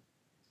ago,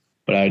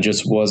 but I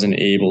just wasn't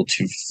able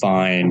to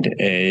find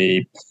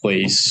a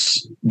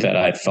place that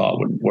I thought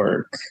would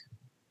work.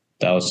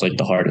 That was like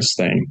the hardest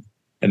thing.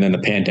 And then the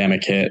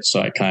pandemic hit,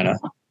 so I kind of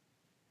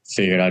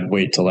figured I'd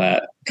wait till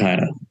that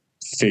kind of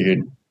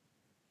figured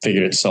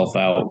itself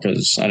out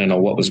because I didn't know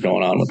what was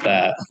going on with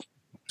that.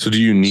 So do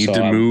you need So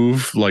to I'm-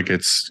 move? Like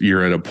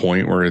you're at a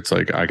point where it's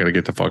like, I got to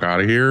get the fuck out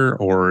of here?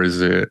 Or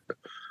is it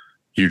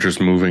you're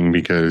just moving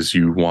because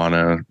you want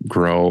to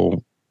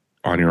grow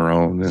on your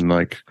own and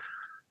like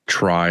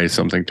try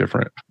something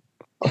different?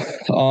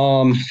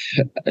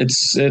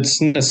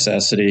 It's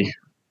necessity.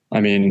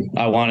 I mean,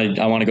 I want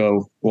to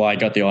go, well, I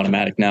got the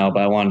automatic now,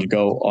 but I wanted to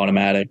go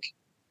automatic.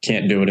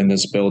 Can't do it in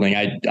this building.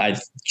 I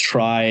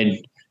tried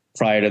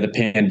prior to the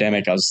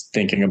pandemic. I was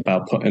thinking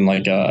about putting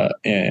like an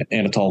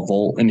Anatol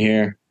Volt in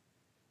here,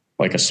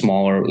 like a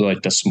smaller, like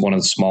one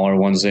of the smaller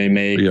ones they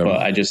make, Yeah.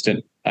 but I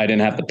didn't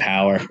have the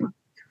power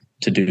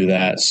to do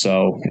that.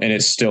 So, and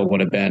it still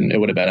would have been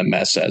a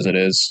mess as it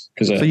is.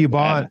 So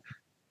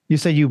you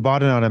say you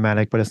bought an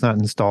automatic, but it's not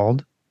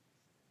installed?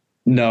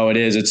 No, it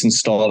is. It's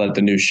installed at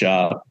the new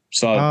shop.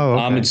 So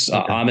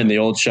I'm in the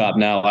old shop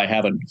now. I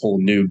have a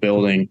whole new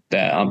building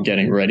that I'm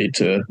getting ready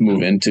to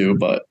move into,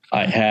 but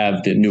I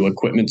have the new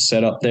equipment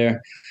set up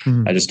there.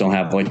 Mhm. I just don't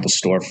have like the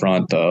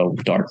storefront, the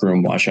dark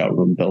room, washout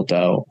room built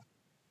out.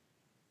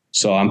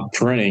 So I'm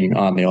printing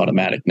on the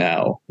automatic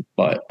now,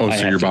 but Oh,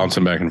 so you're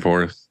bouncing back and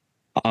forth.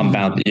 I'm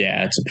bound.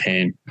 Yeah, it's a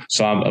pain.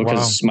 So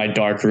because my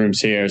dark room's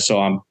here, so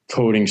I'm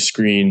coating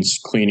screens,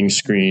 cleaning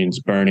screens,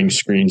 burning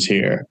screens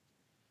here,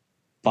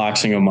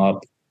 boxing them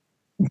up,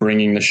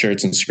 bringing the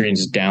shirts and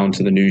screens down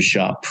to the new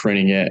shop,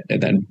 printing it,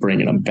 and then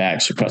bringing them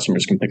back so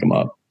customers can pick them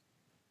up.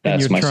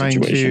 That's my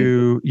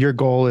situation. Your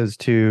goal is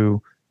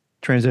to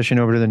transition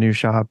over to the new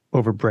shop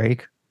over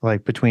break,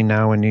 like between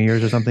now and New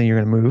Year's or something.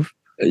 You're going to move.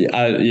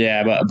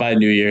 Yeah, but by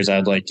New Year's,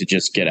 I'd like to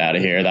just get out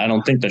of here. I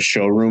don't think the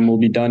showroom will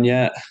be done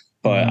yet,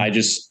 but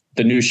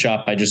the new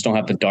shop, I just don't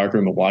have the dark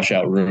room and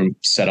washout room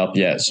set up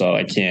yet, so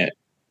I can't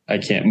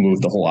move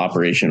the whole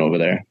operation over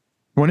there.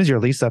 When is your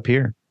lease up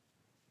here?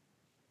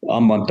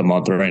 I'm month to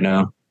month right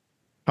now.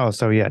 Oh,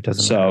 so yeah, it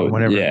doesn't matter.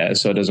 Whenever. Yeah,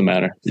 so it doesn't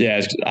matter.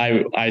 Yeah,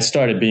 I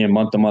started being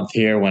month to month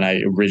here when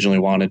I originally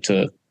wanted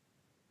to.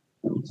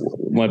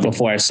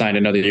 Before I signed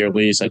another year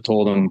lease, I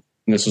told them,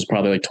 and this was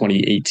probably like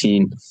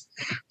 2018.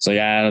 So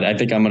yeah, I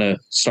think I'm gonna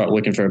start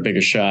looking for a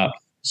bigger shop.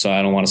 So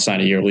I don't want to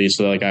sign a year lease.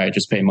 So they're like, all right,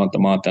 just pay month to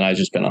month, and I've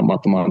just been on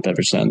month to month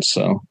ever since.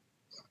 So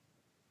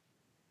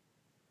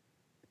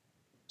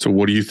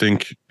what do you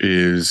think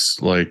is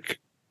like,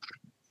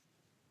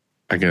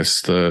 I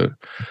guess the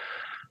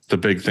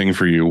big thing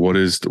for you?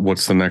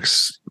 What's the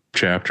next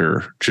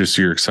chapter? Just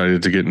you're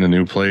excited to get in a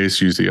new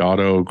place, use the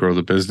auto, grow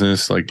the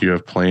business. Like, do you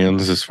have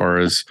plans as far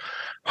as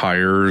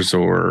hires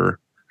or,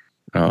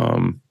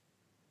 setting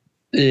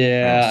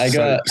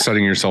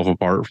yourself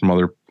apart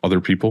from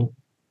other people?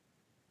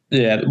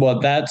 Yeah, well,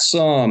 that's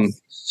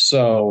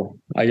so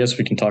I guess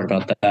we can talk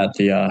about that,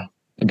 the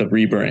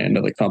rebrand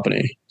of the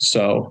company.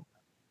 So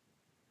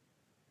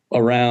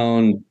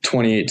around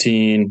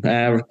 2018,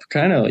 about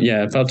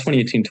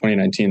 2018,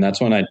 2019, that's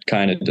when I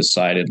kind of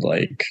decided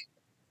like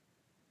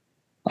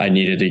I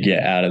needed to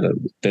get out of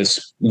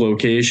this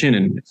location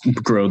and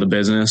grow the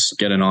business,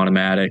 get an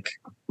automatic,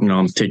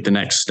 take the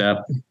next step.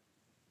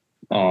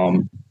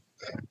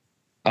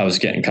 I was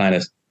getting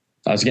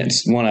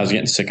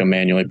sick of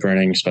manually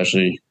printing,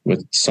 especially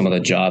with some of the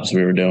jobs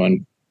we were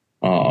doing.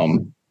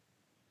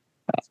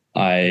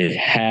 I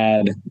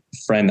had a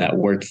friend that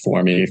worked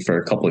for me for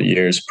a couple of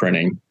years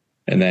printing,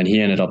 and then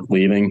he ended up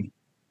leaving.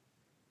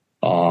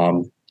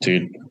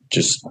 Dude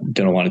just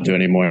didn't want to do it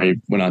anymore. He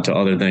went on to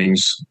other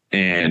things,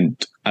 and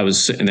I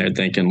was sitting there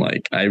thinking,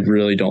 like, I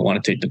really don't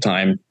want to take the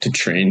time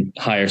to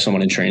hire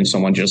someone and train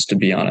someone just to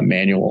be on a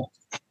manual.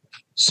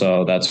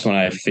 So that's when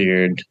I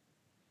figured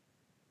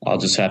I'll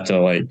just have to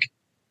like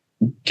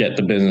get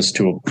the business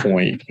to a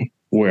point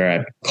where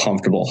I'm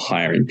comfortable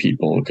hiring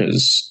people,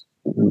 because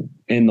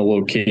in the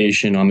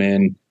location I'm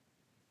in,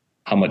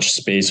 how much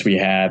space we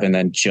have, and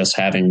then just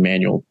having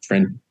manual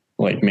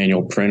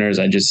printers,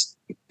 I just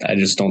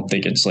don't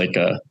think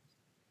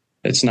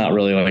it's not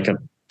really like a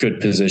good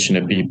position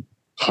to be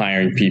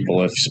hiring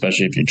people,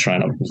 especially if you're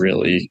trying to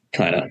really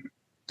kind of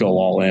go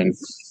all in.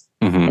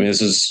 Mm-hmm. I mean,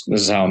 this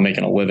is how I'm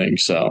making a living,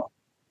 so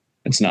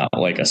it's not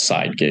like a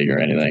side gig or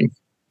anything.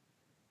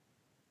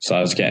 So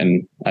I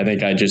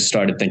think I just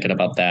started thinking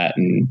about that.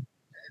 And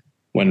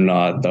when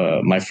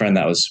my friend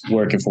that was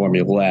working for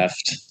me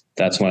left,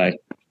 that's when I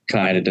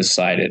kind of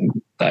decided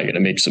I got to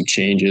make some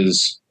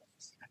changes.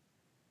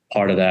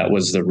 Part of that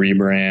was the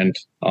rebrand.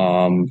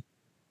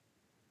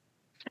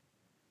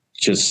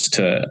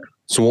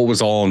 So what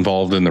was all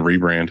involved in the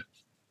rebrand?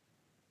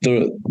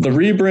 The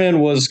rebrand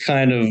was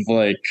kind of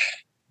like,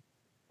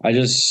 I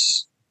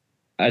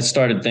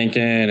started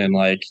thinking, and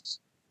like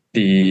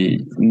the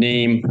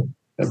name,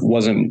 it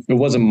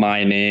wasn't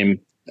my name.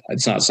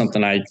 It's not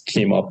something I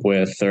came up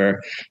with,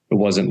 or it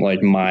wasn't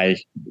like my,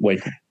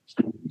 like,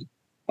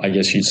 I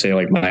guess you'd say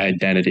like my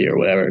identity or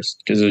whatever,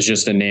 because it was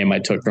just a name I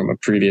took from a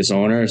previous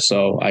owner.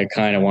 So I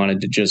kind of wanted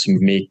to just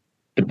make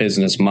the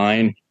business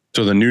mine.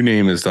 So the new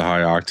name is the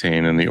High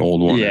Octane, and the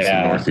old one is the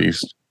Yeah.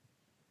 Northeast.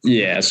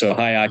 Yeah, so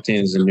High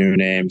Octane is a new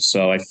name.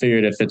 So I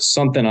figured if it's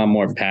something I'm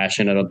more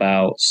passionate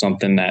about,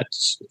 something that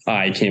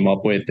I came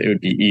up with, it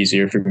would be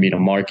easier for me to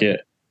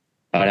market.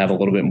 I'd have a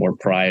little bit more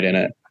pride in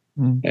it.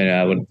 And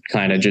I would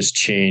kind of just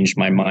change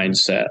my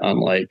mindset on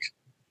like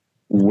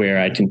where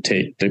I can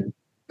take the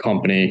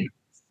company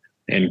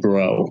and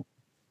grow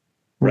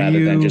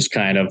rather than just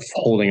kind of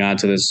holding on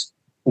to this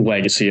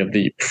legacy of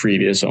the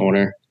previous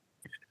owner.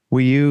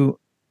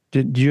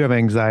 Did you have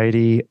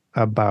anxiety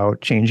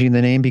about changing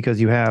the name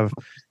because you had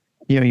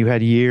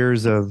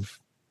years of,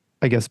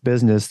 I guess,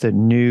 business that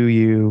knew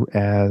you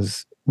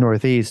as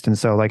Northeast. And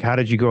so like, how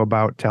did you go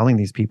about telling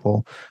these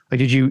people? Like,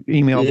 did you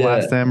email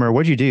blast them or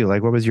what'd you do?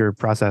 Like, what was your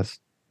process?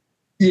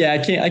 Yeah,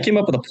 I came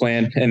up with a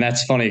plan, and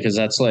that's funny because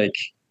that's like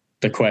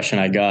the question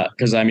I got.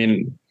 Because I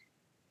mean,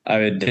 I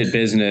did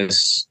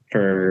business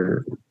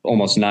for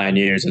almost 9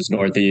 years as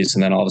Northeast,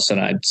 and then all of a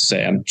sudden I'd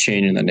say I'm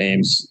changing the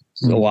names.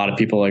 So a lot of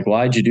people are like,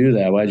 why'd you do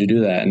that? Why'd you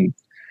do that? And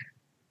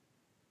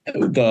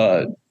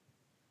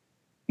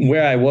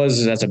where I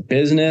was as a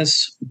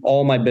business,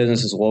 all my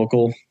business is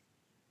local,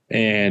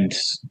 and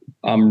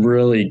I'm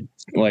really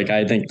like,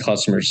 I think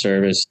customer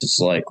service is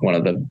like one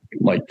of the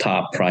like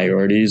top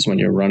priorities when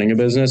you're running a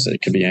business.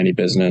 It could be any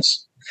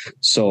business.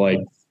 So like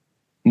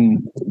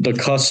my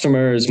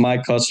customers,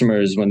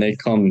 when they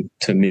come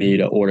to me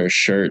to order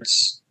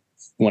shirts,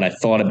 when I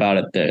thought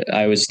about it,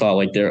 I always thought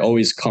like they're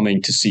always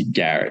coming to see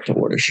Garrett to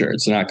order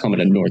shirts. They're not coming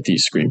to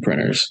Northeast Screen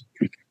Printers.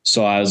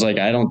 So I was like,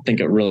 I don't think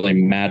it really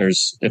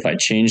matters if I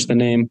change the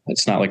name.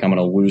 It's not like I'm going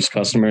to lose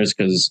customers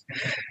because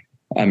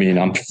I mean,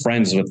 I'm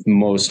friends with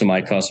most of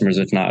my customers,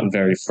 if not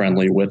very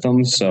friendly with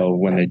them. So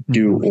when they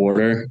do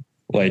order,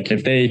 like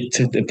if they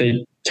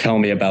tell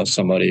me about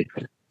somebody,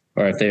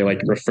 or if they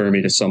like refer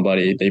me to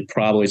somebody, they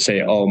probably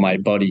say, "Oh, my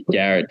buddy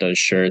Garrett does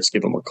shirts.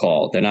 Give him a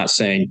call." They're not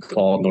saying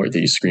call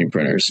Northeast Screen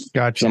Printers.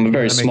 Gotcha. I'm a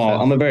very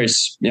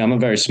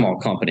small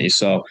company,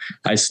 so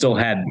I still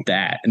had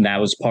that, and that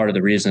was part of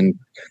the reason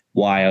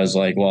why I was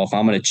like, well, if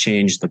I'm going to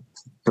change the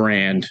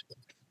brand,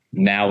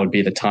 now would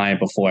be the time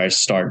before I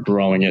start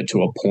growing it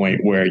to a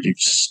point where you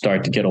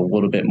start to get a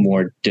little bit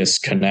more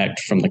disconnect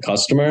from the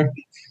customer.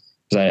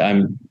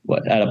 Because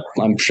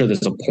I'm sure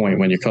there's a point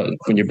when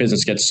your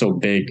business gets so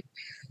big,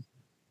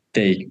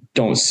 they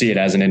don't see it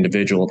as an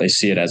individual; they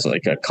see it as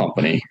like a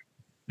company.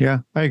 Yeah,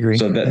 I agree.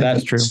 So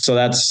that's true. So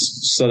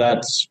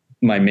that's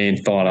my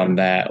main thought on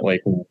that,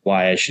 like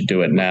why I should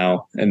do it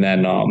now. And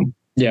then,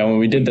 when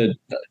we did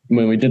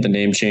the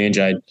name change,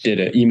 I did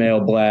an email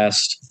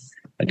blast.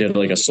 I did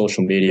like a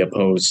social media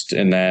post,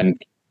 and then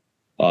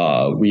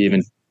we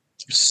even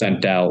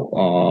sent out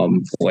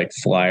like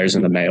flyers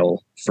in the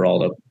mail for all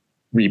the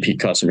repeat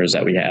customers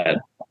that we had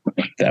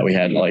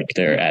like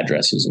their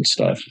addresses and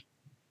stuff.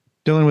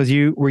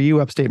 Dylan, were you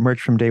Upstate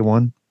merch from day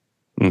one?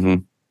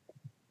 Mm-hmm.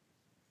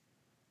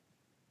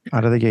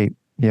 Out of the gate.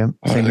 Yeah.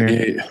 Same here.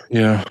 Gate.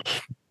 Yeah.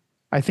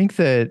 I think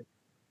that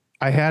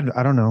I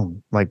don't know,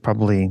 like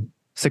probably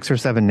 6 or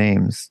 7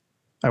 names,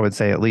 I would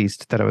say at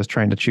least, that I was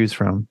trying to choose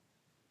from.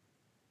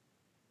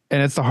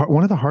 And it's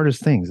one of the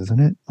hardest things, isn't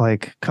it?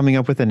 Like coming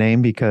up with a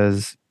name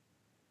because,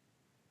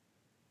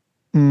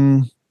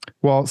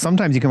 well,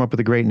 sometimes you come up with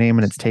a great name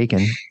and it's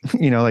taken,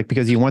 like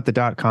because you want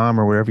the .com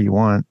or wherever you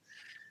want.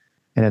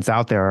 And it's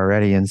out there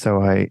already. And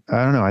so I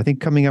don't know. I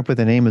think coming up with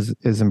a name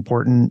is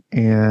important,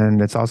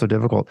 and it's also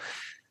difficult.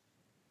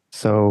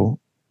 So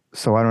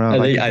I don't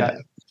know.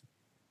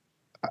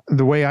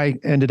 The way I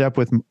ended up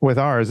with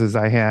ours is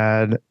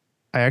I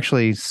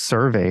actually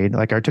surveyed,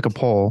 like I took a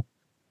poll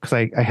because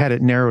I had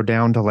it narrowed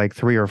down to like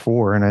 3 or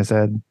 4. And I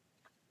said,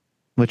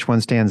 which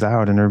one stands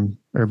out? And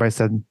everybody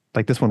said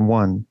like this one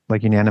won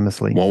like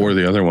unanimously. What were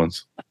the other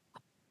ones?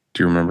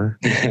 Do you remember?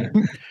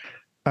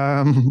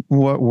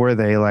 What were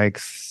they, like?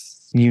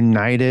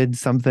 United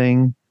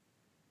something?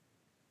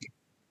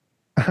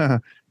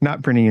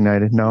 Not Printing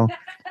United, no.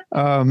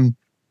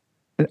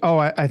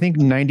 I think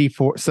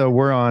 94. So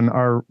we're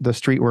on the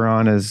street we're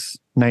on is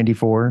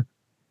 94.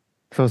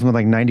 So it's with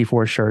like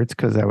 94 shirts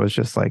because that was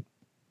just like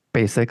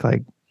basic,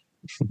 like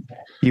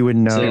you would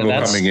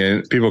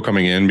know. People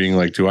coming in being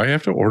like, do I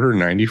have to order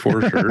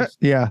 94 shirts?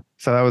 Yeah.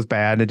 So that was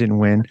bad. It didn't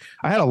win.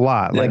 I had a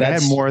lot. Yeah, like I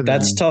had more.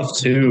 That's tough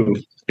too,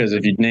 because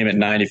if you name it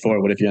 94,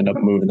 what if you end up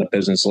moving the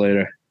business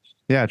later?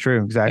 Yeah,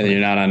 true. Exactly. And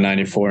you're not on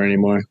 94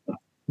 anymore.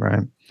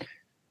 Right.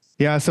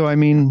 Yeah. So, I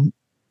mean,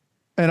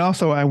 and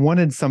also I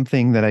wanted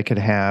something that I could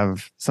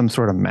have some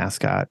sort of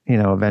mascot,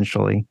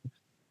 eventually,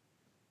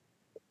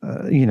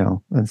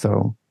 and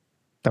so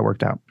that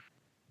worked out.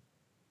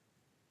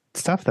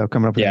 It's tough though,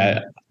 coming up with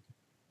that.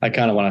 I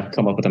kind of want to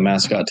come up with a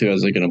mascot too. I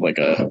was thinking of like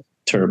a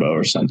turbo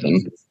or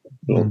something,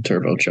 a little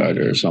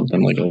turbocharger or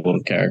something, like a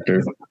little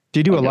character. Do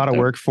you do a lot of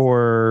work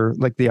for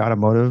like the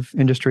automotive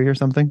industry or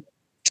something?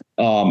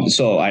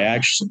 So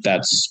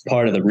that's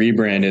part of the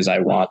rebrand is I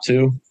want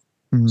to.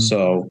 Mm-hmm.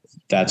 So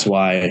that's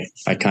why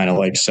I kind of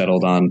like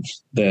settled on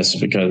this,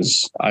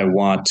 because I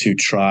want to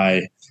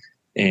try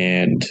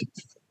and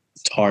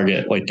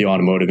target like the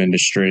automotive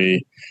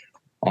industry,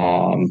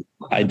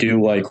 I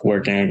do like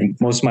working.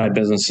 Most of my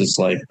business is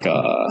like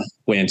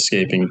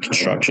landscaping,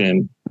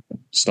 construction,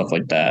 stuff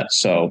like that.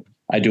 So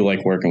I do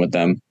like working with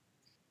them.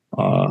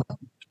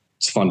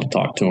 It's fun to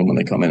talk to them when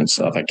they come in and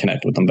stuff. I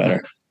connect with them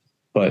better.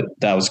 But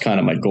that was kind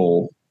of my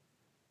goal,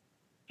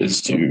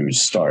 is to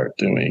start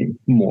doing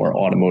more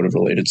automotive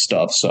related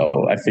stuff.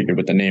 So I figured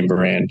with the name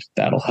brand,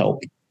 that'll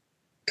help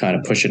kind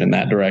of push it in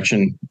that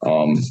direction.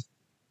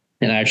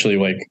 And actually,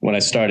 like when I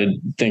started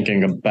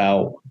thinking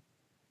about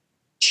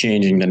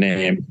changing the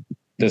name,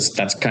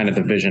 that's kind of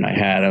the vision I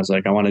had. I was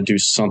like, I want to do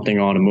something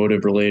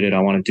automotive related. I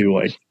want to do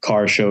like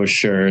car show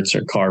shirts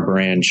or car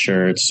brand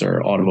shirts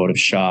or automotive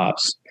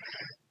shops.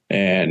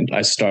 And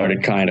I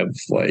started kind of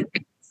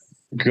like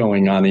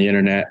going on the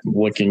internet,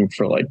 looking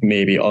for like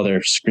maybe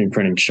other screen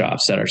printing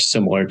shops that are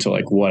similar to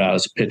like what I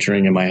was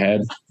picturing in my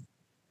head.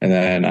 And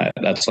then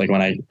that's like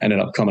when I ended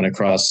up coming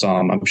across,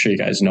 I'm sure you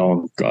guys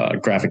know,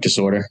 Graphic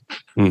Disorder.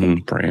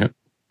 Brand.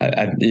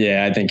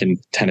 I think in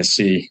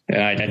Tennessee,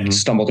 and I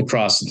stumbled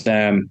across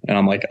them, and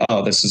I'm like,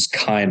 oh, this is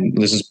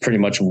pretty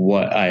much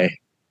what I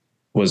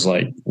was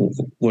like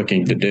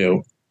looking to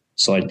do.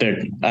 So like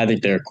I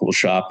think they're a cool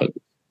shop, but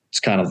it's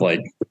kind of like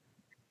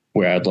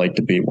where I'd like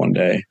to be one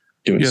day,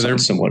 doing something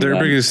similar. Their to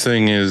that. biggest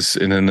thing is,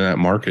 and in that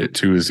market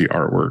too, is the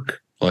artwork.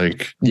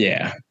 Like,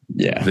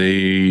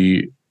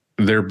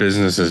 their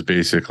business is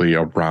basically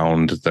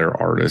around their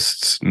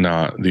artists,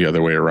 not the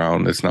other way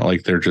around. It's not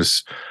like they're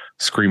just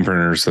screen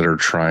printers that are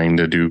trying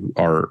to do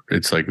art.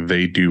 It's like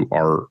they do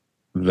art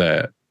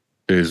that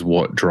is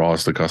what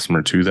draws the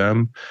customer to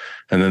them,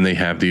 and then they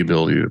have the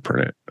ability to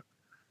print it.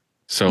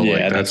 So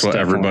like that's what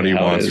everybody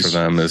wants for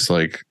them, is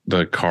like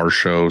the car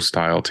show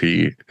style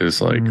tee is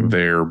like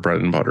their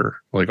bread and butter,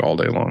 like all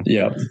day long.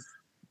 Yeah.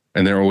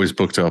 And they're always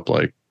booked up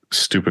like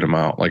stupid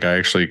amount. Like I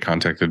actually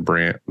contacted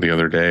Brant the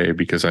other day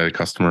because I had a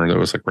customer that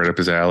was like right up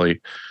his alley.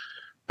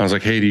 I was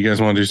like, hey, do you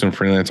guys want to do some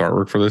freelance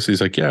artwork for this?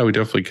 He's like, yeah, we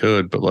definitely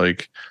could. But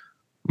like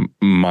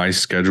my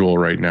schedule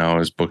right now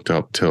is booked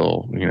up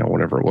till,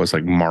 whatever it was,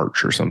 like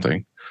March or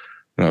something.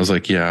 And I was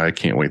like, yeah, I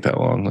can't wait that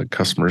long. Like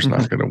customer's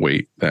not going to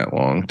wait that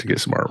long to get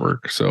some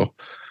artwork. So,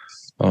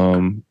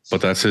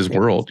 but that's his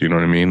world. You know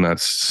what I mean?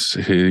 That's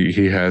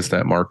he has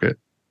that market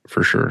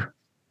for sure.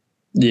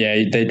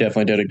 Yeah, they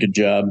definitely did a good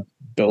job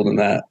building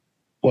that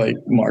like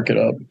market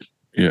up.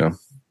 Yeah.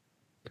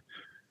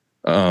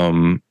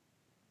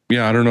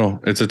 Yeah, I don't know.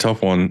 It's a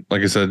tough one.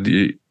 Like I said,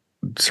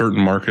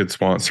 certain markets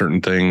want certain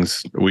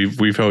things.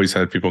 We've always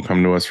had people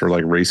come to us for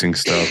like racing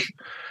stuff.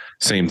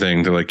 Same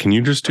thing. They're like, can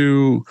you just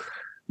do,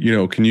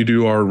 can you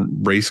do our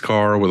race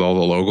car with all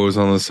the logos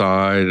on the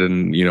side?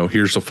 And,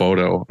 here's a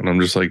photo. And I'm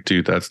just like,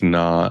 dude, that's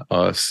not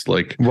us.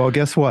 Like, well,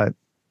 guess what?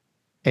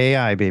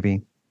 AI,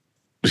 baby.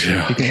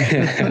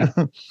 Yeah.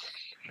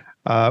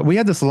 We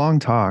had this long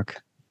talk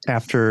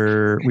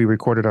after we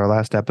recorded our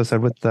last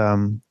episode with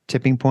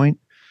Tipping Point,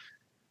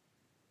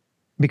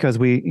 because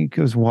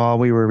while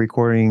we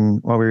were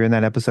in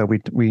that episode,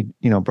 we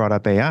brought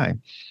up AI,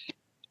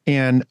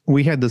 and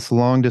we had this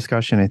long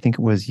discussion. I think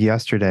it was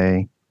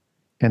yesterday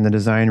in the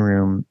design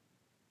room,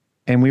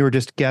 and we were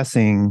just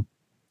guessing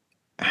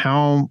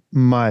how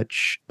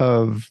much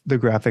of the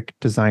graphic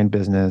design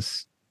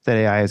business that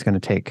AI is going to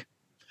take.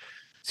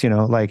 So,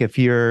 like if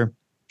you're,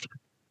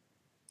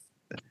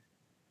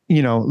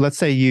 let's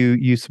say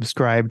you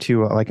subscribe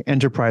to like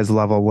enterprise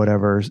level,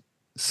 whatever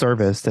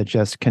service that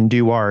just can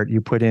do art, you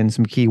put in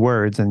some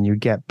keywords and you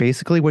get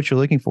basically what you're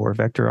looking for,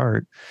 vector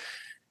art.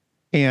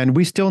 And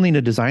we still need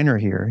a designer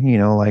here,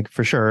 like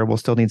for sure, we'll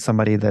still need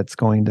somebody that's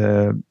going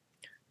to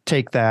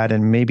take that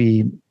and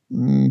maybe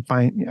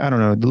find, I don't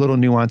know, the little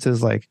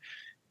nuances, like,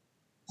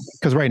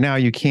 because right now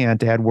you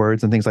can't add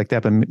words and things like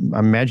that, but I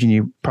imagine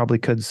you probably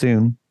could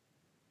soon.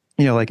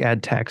 Like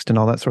add text and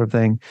all that sort of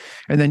thing,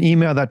 and then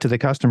email that to the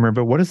customer.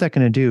 But what is that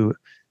going to do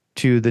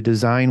to the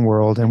design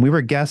world? And we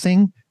were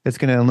guessing it's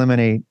going to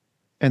eliminate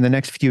in the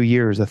next few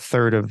years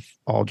 1/3 of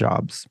all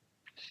jobs.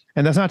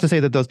 And that's not to say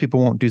that those people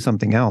won't do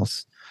something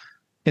else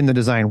in the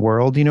design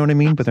world, you know what I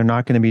mean? But they're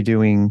not going to be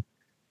doing,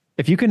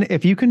 if you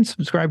can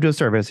subscribe to a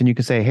service and you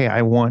can say, hey,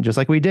 I want, just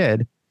like we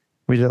did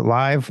it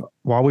live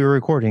while we were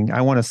recording,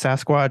 I want a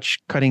Sasquatch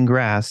cutting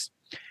grass.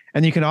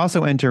 And you can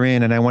also enter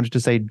in, and I wanted to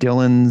say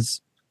Dylan's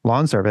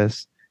lawn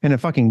service, and it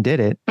fucking did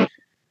it.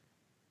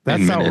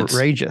 That's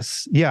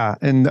outrageous. Yeah.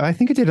 And I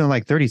think it did in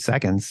like 30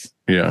 seconds.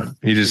 Yeah.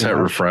 He just hit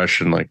refresh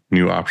and like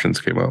new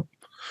options came up.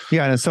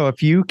 Yeah. And so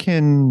if you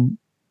can,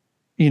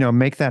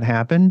 make that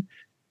happen,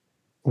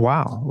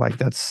 wow,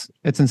 like it's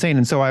insane.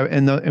 And so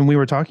and we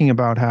were talking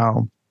about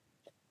how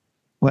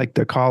like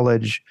a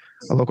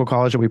local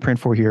college that we print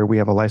for here, we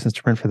have a license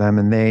to print for them,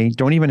 and they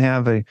don't even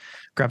have a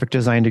graphic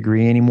design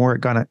degree anymore.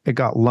 It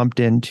got lumped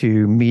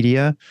into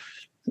media.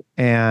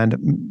 And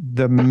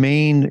the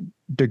main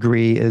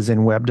degree is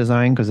in web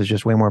design because it's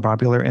just way more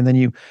popular. And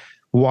then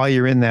while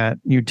you're in that,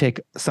 you take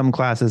some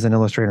classes in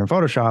Illustrator and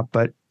Photoshop,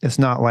 but it's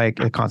not like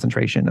a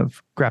concentration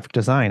of graphic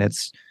design.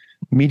 It's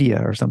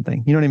media or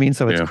something. You know what I mean?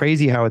 So it's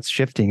crazy how it's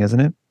shifting, isn't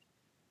it?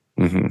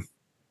 Mm-hmm.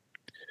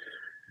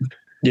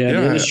 Yeah, the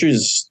Yeah. industry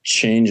is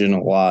changing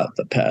a lot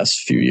the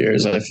past few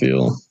years. I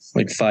feel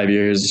like 5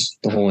 years,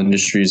 the whole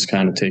industry is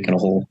kind of taking a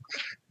whole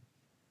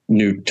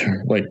new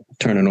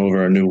turning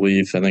over a new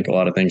leaf. I think a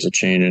lot of things are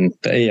changing.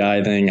 The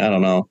AI thing, I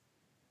don't know.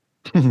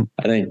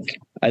 I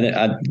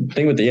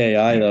think with the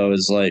AI though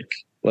is like,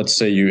 let's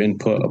say you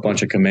input a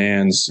bunch of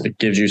commands, it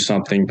gives you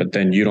something, but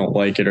then you don't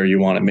like it or you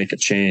want to make a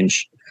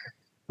change.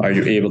 Are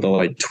you able to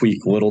like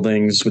tweak little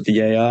things with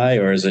the AI,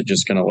 or is it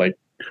just gonna like?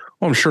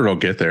 Well, I'm sure it'll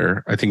get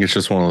there. I think it's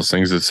just one of those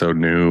things that's so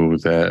new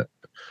that,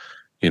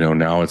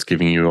 now it's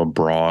giving you a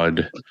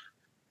broad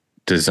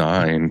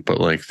design, but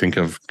like think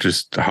of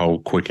just how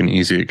quick and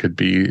easy it could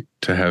be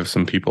to have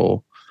some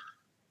people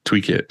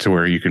tweak it to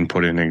where you can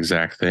put in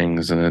exact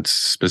things and it's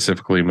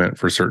specifically meant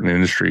for certain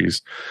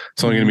industries.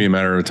 It's only going to be a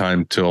matter of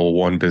time till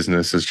one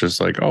business is just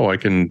like, oh, I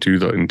can do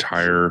the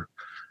entire,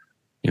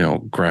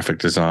 graphic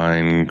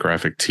design,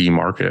 graphic tee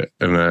market.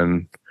 And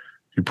then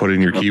you put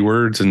in your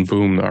keywords and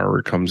boom, the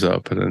artwork comes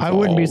up. And I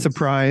wouldn't be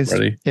surprised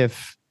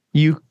if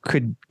you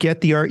could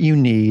get the art you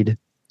need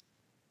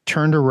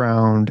turned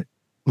around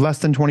less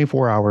than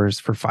 24 hours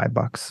for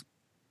 $5.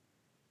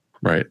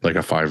 Right. Like a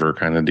Fiverr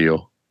kind of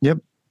deal. Yep.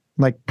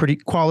 Like pretty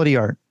quality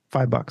art,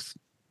 $5.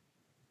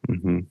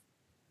 Mm-hmm.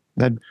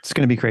 That's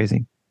going to be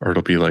crazy. Or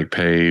it'll be like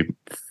pay,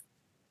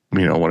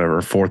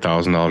 whatever,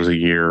 $4,000 a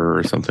year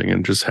or something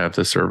and just have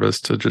the service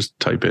to just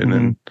type in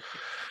and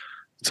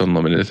it's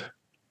unlimited.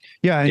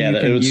 Yeah. Yeah.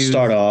 It would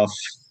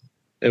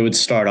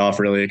start off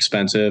really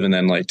expensive. And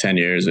then like 10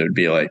 years, it would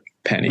be like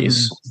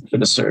pennies for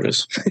the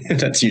service.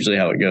 That's usually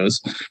how it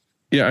goes.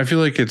 Yeah. I feel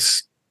like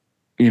it's,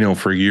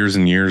 for years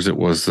and years, it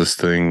was this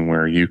thing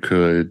where you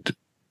could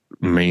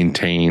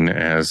maintain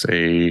as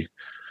a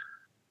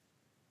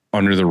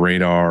under the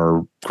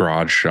radar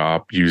garage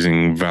shop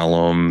using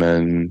vellum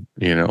and,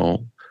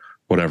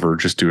 whatever,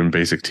 just doing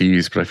basic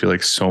tees. But I feel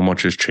like so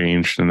much has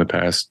changed in the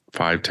past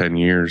 5-10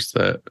 years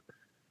that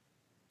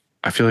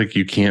I feel like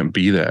you can't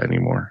be that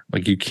anymore.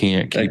 Like you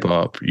can't keep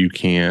up. You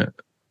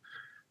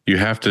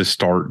have to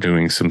start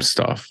doing some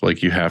stuff.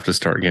 Like you have to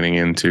start getting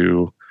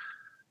into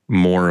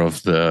more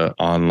of the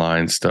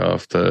online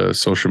stuff, the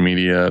social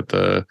media,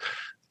 the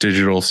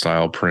digital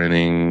style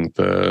printing,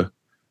 the,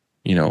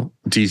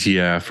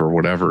 DTF or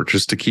whatever,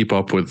 just to keep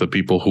up with the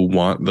people who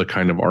want the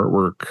kind of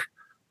artwork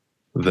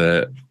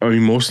that,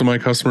 most of my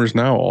customers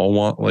now all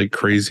want like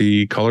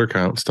crazy color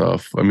count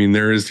stuff.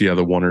 There is the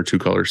other 1 or 2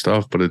 color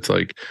stuff, but it's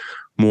like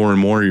more and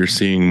more you're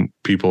seeing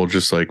people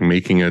just like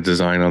making a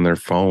design on their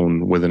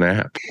phone with an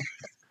app.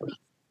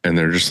 And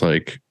they're just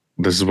like,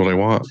 this is what I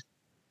want.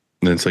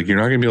 And it's like, you're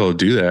not gonna be able to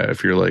do that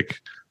if you're like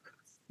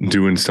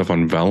doing stuff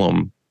on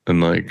vellum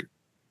and like,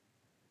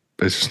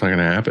 it's just not going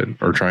to happen,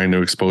 or trying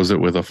to expose it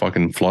with a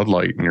fucking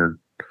floodlight in your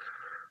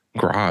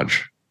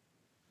garage.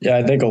 Yeah,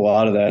 I think a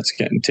lot of that's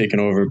getting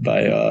taken over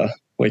by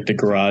like the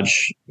garage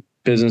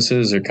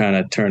businesses are kind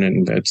of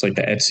turning. It's like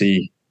the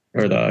Etsy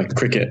or the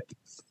Cricut.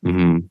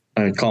 Mm-hmm.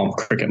 I call them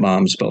Cricut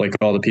moms, but like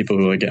all the people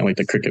who are getting like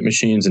the Cricut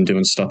machines and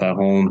doing stuff at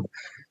home,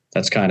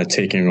 that's kind of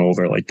taking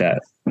over like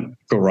that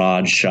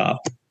garage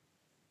shop,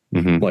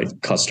 like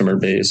customer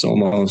base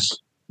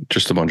almost.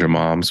 Just a bunch of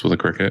moms with a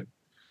Cricut.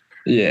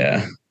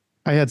 Yeah.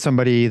 I had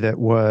somebody that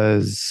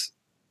was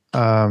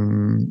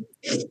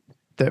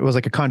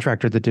like a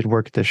contractor that did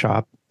work at the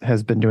shop,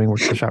 has been doing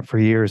work at the shop for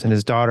years. And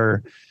his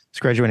daughter is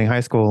graduating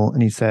high school.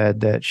 And he said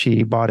that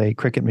she bought a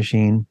Cricut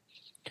machine.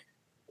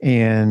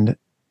 And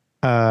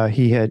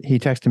he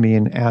texted me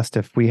and asked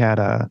if we had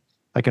an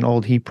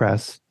old heat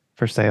press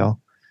for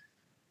sale.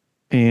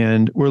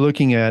 And we're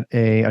looking at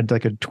a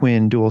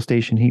twin dual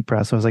station heat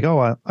press. So I was like,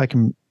 oh, I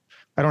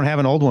don't have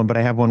an old one, but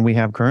I have one we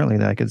have currently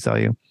that I could sell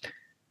you.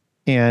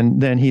 And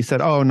then he said,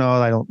 oh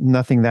no,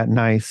 nothing that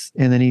nice.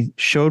 And then he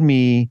showed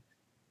me,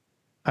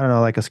 I don't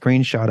know, like a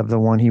screenshot of the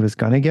one he was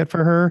going to get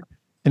for her.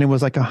 And it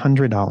was like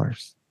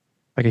 $100,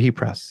 like a heat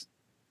press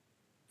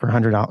for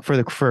 $100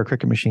 for a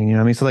Cricut machine. You know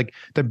what I mean? So like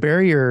the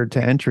barrier to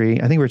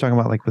entry, I think we were talking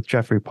about like with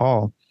Jeffrey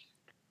Paul,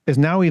 is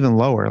now even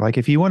lower. Like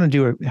if you want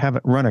to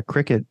run a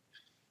Cricut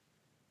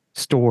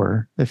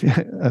store, if you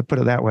put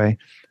it that way,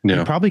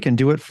 you probably can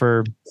do it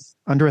for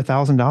under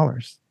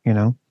 $1,000,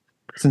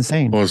 It's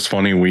insane. Well, it's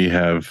funny. We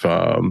have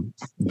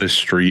this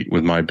street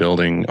with my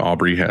building.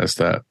 Aubrey has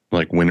that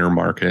like winter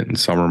market and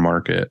summer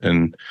market,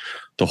 and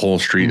the whole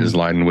street is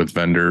lined with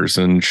vendors.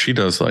 And she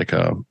does like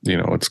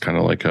it's kind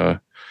of like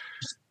a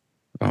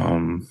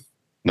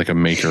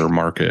maker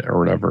market or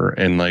whatever.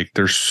 And like,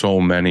 there's so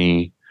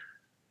many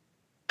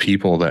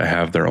people that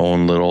have their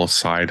own little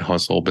side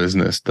hustle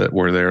business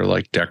where they're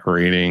like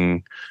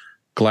decorating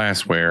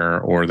glassware,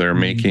 or they're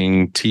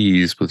making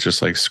teas with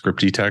just like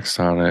scripty text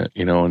on it,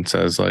 and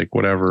says like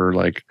whatever,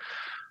 like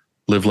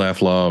live,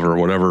 laugh, love, or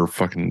whatever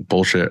fucking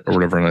bullshit or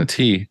whatever on a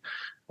tee.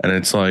 And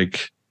it's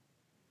like,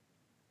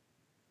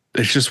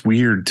 it's just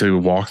weird to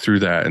walk through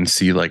that and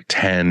see like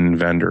 10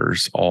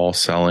 vendors all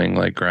selling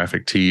like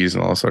graphic tees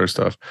and all this other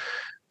stuff.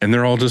 And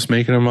they're all just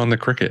making them on the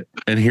Cricut.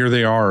 And here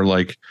they are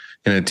like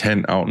in a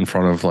tent out in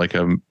front of like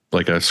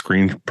a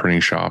screen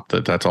printing shop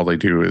that's all they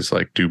do is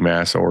like do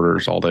mass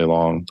orders all day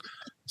long.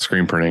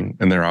 screen printing,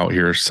 and they're out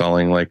here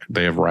selling, like,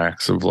 they have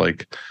racks of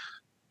like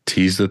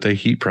tees that they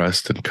heat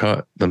pressed and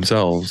cut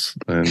themselves,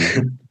 and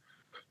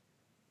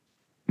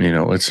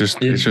it's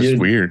just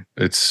weird.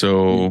 It's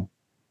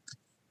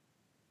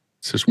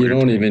just You weird.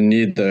 don't even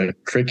need the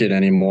Cricut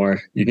anymore.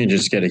 You can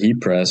just get a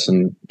heat press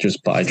and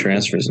just buy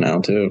transfers now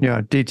too.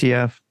 Yeah,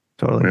 DTF,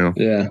 totally. Yeah.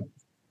 Yeah.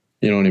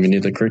 You don't even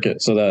need the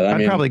Cricut. So that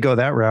I'd probably go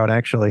that route.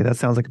 Actually, that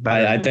sounds like a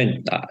better. I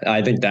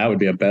think that would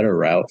be a better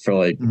route for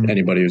like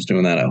anybody who's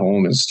doing that at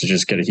home, is to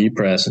just get a heat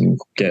press and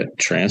get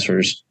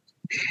transfers.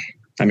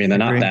 I mean, they're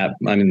not that.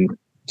 I mean,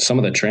 some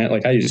of the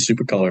like, I use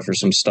Supercolor for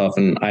some stuff,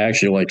 and I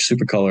actually like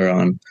Supercolor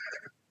on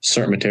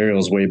certain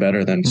materials way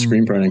better than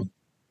screen printing.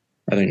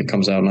 I think it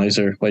comes out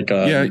nicer. Like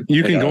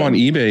you can go on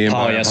eBay and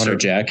buy polyester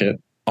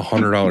jacket,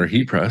 $100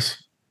 heat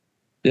press.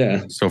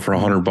 Yeah. So for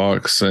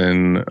 $100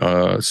 and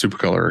a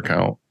Supercolor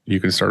account, you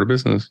can start a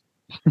business.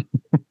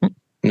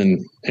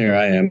 And here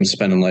I am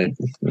spending like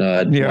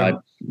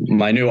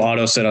my new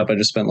auto setup. I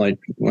just spent like,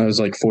 it was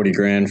like 40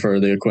 grand for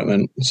the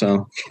equipment.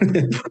 So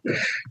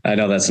I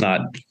know that's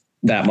not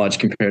that much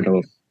compared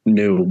to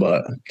new,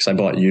 but because I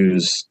bought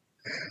used.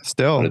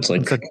 Still, but it's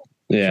like,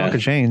 chunk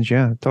of change.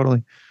 Yeah,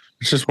 totally.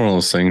 It's just one of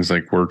those things,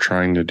 like, we're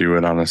trying to do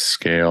it on a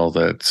scale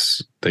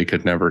that's they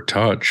could never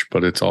touch,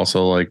 but it's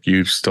also like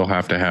you still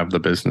have to have the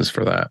business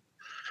for that.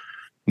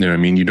 You know what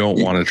I mean? You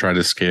don't want to try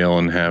to scale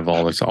and have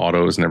all this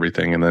autos and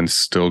everything and then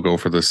still go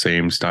for the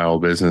same style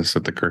business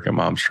that the Cricut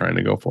Mom's trying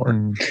to go for.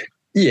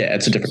 Yeah,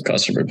 it's a different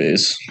customer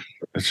base.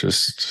 It's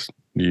just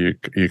you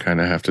kind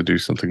of have to do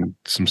some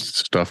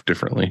stuff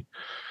differently.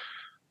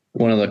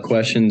 One of the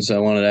questions I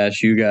wanted to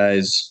ask you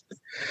guys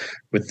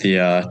with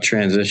the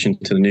transition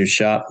to the new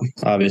shop,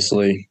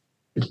 obviously.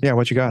 Yeah,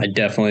 what you got? I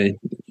definitely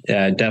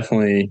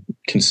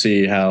can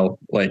see how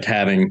like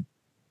having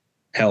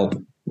help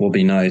will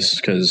be nice,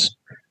 because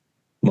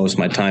most of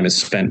my time is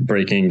spent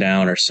breaking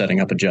down or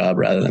setting up a job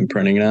rather than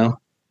printing now.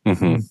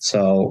 Mm-hmm.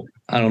 So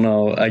I don't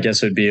know. I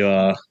guess it'd be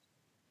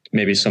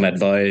maybe some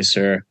advice,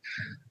 or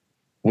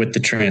with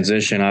the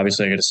transition,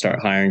 obviously I got to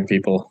start hiring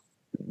people.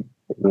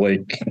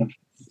 Like,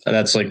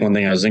 that's like one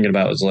thing I was thinking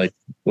about was like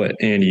what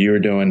Andy, you were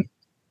doing,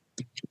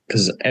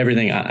 because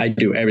everything I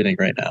do everything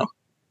right now,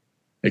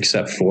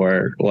 except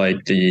for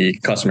like the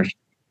customer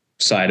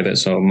side of it.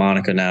 So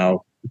Monica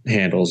now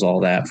handles all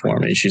that for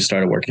me. She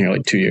started working here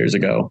like 2 years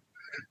ago,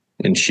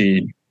 and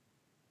she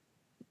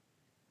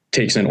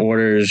takes in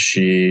orders.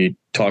 She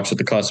talks with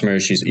the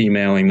customers. She's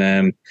emailing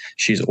them.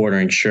 She's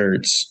ordering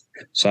shirts.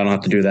 So I don't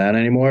have to do that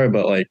anymore,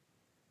 but like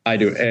I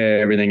do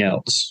everything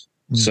else.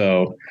 Mm-hmm.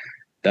 So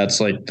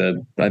that's like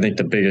I think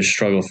the biggest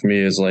struggle for me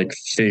is like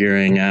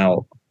figuring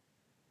out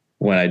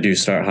when I do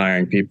start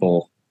hiring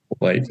people,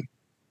 like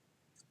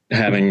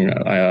having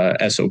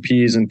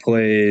SOPs in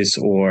place,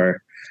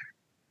 or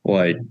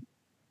like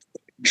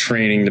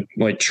training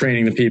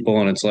the people.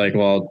 And it's like,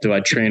 well, do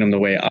I train them the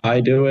way I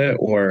do it,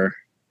 or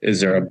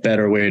is there a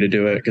better way to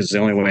do it? Because the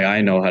only way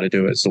I know how to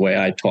do it is the way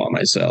I taught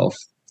myself.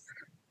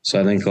 So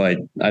I think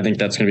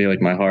that's going to be like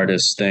my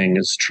hardest thing,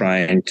 is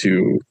trying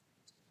to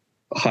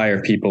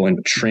hire people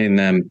and train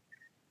them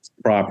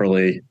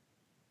properly.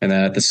 And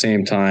then at the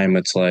same time,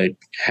 it's like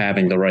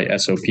having the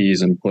right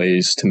SOPs in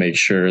place to make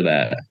sure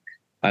that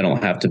I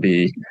don't have to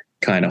be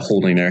kind of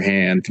holding their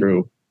hand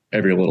through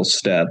every little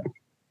step.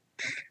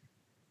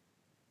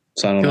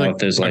 So I don't know if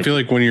there's like, I feel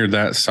like when you're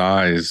that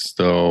size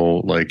though,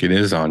 like it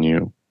is on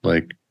you.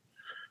 Like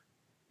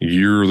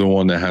you're the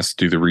one that has to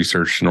do the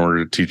research in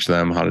order to teach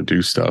them how to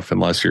do stuff,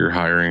 unless you're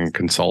hiring a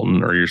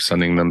consultant or you're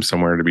sending them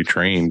somewhere to be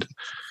trained.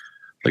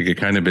 Like it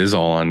kind of is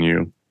all on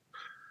you.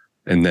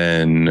 And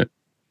then,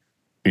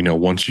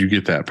 once you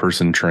get that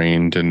person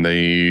trained and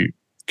they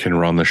can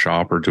run the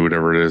shop or do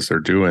whatever it is they're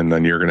doing,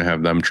 then you're going to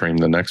have them train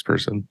the next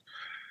person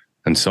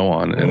and so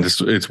on. And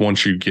it's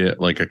once you get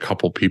like a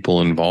couple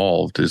people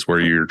involved is where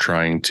you're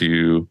trying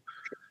to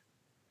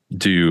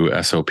do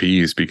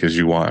SOPs, because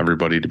you want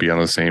everybody to be on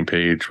the same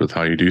page with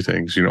how you do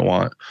things. You don't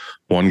want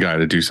one guy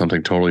to do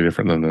something totally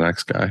different than the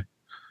next guy.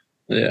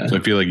 Yeah. So I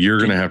feel like you're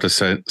going to have to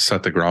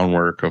set the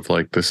groundwork of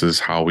like, this is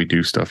how we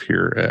do stuff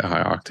here at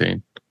High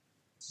Octane.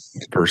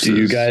 Versus, do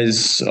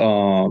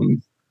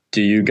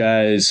you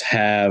guys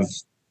have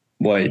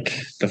like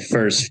the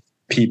first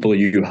people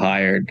you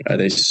hired? Are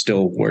they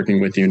still working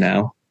with you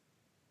now?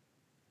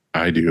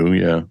 I do.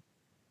 Yeah.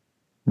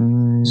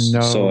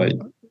 No, so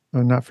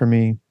not for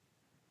me.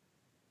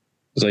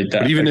 It's like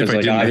that. But even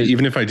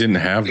if I didn't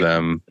have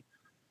them,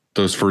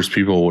 those first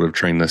people would have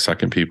trained the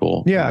second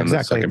people. Yeah,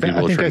 exactly. I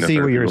think I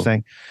see what you're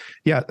saying.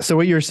 Yeah. So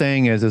what you're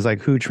saying is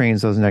like who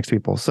trains those next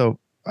people. So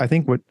I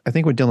think what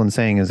Dylan's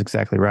saying is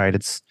exactly right.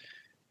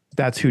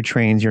 That's who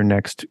trains your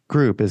next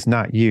group, is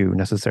not you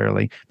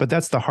necessarily, but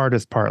that's the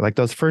hardest part. Like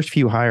those first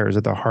few hires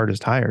are the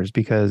hardest hires,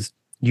 because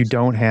you're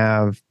going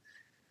to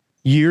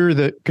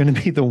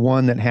be the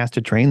one that has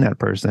to train that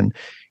person,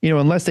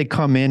 unless they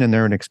come in and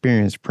they're an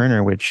experienced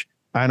printer, which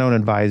I don't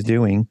advise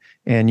doing.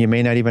 And you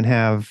may not even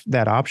have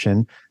that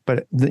option,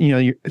 but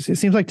it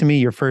seems like to me,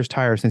 your first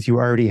hire, since you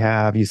already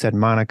have, you said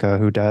Monica,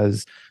 who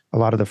does a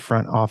lot of the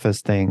front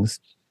office things.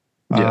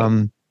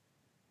 Yeah.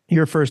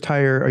 your first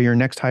hire or your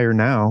next hire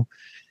now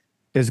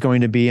is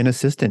going to be an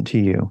assistant to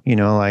you. You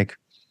know, like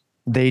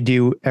they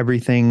do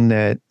everything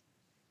that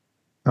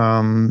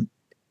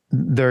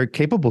they're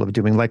capable of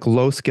doing, like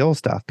low skill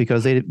stuff,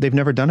 because they've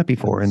never done it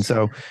before. And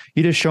so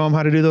you just show them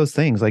how to do those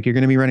things. Like you're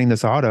going to be running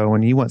this auto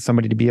and you want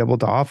somebody to be able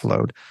to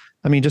offload.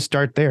 I mean, just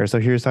start there. So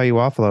here's how you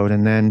offload,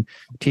 and then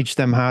teach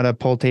them how to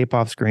pull tape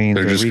off screens.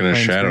 They're just going to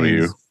shadow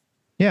screens. you.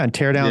 Yeah. And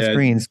tear down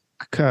screens,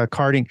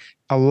 carding.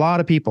 A lot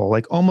of people,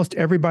 like almost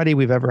everybody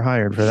we've ever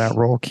hired for that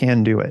role,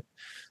 can do it.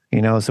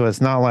 You know, so it's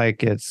not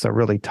like it's a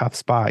really tough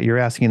spot. You're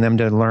asking them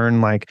to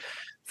learn like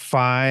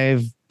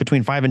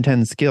between 5 and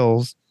 10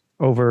 skills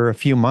over a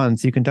few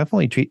months. You can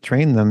definitely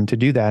train them to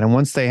do that. And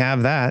once they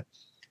have that,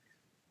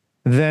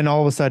 then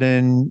all of a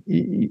sudden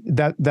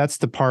that's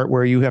the part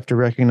where you have to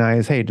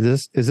recognize, hey,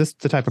 is this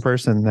the type of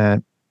person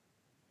that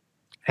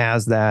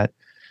has that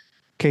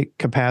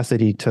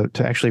capacity to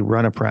actually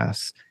run a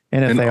press?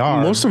 And if they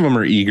are, most of them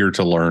are eager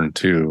to learn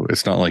too.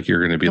 It's not like you're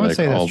going to be like,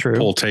 I'll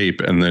pull tape,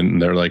 and then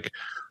they're like,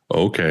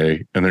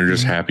 okay, and they're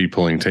just happy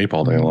pulling tape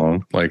all day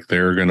long. Like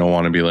they're going to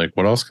want to be like,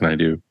 what else can I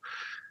do?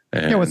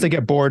 And once they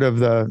get bored of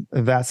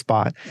that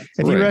spot,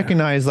 if you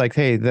recognize like,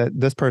 hey, that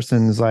this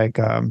person's like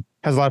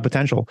has a lot of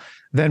potential,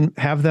 then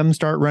have them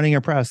start running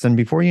a press, and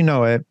before you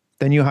know it,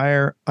 then you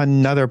hire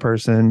another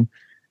person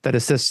that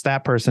assists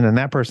that person, and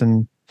that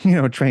person, you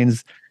know,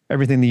 trains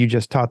everything that you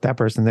just taught that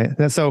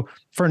person. So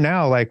for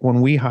now, like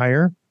when we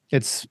hire,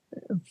 it's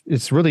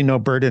really no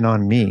burden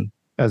on me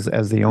as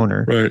the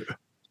owner. Right.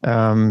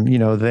 You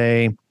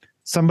know,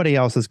 somebody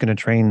else is going to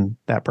train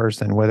that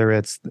person, whether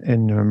it's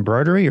in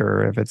embroidery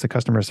or if it's a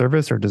customer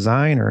service or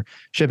design or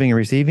shipping and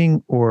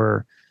receiving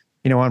or,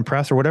 you know, on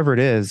press or whatever it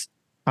is.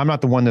 I'm not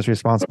the one that's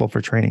responsible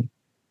for training.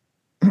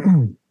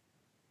 If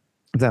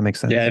that makes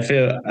sense.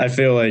 Yeah, I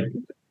feel like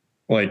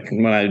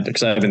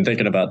because I've been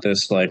thinking about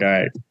this, like, all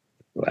right,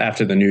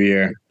 after the new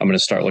year, I'm going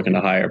to start looking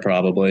to hire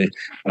probably.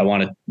 I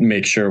want to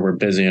make sure we're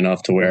busy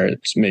enough to where it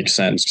makes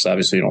sense, because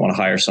obviously you don't want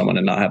to hire someone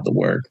and not have the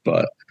work.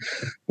 But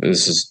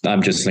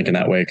I'm just thinking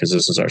that way because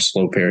this is our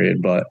slow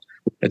period. But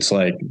it's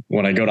like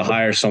when I go to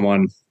hire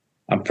someone,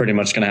 I'm pretty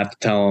much going to have to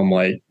tell them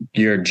like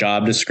your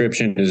job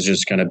description is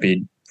just going to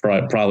be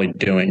probably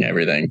doing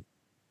everything.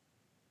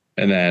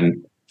 And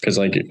then because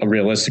like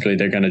realistically,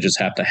 they're going to just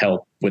have to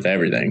help with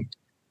everything.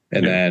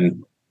 And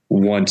then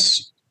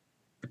once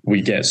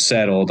we get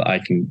settled, I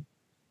can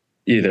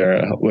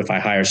either, if I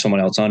hire someone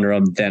else under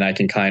them, then I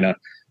can kind of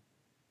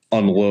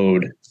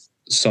unload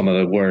some of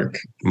the work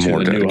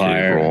to the new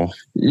hire. Role.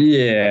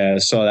 Yeah.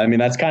 So, I mean,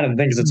 that's kind of the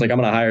thing, because it's like, I'm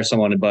going to hire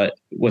someone, but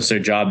what's their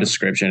job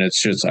description?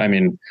 It's just, I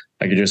mean,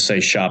 I could just say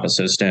shop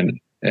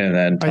assistant and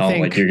then tell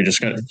them like, you're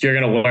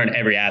going to learn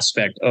every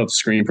aspect of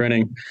screen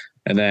printing.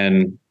 And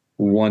then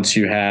once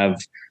you have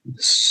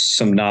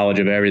some knowledge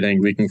of everything,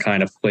 we can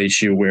kind of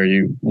place you where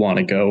you want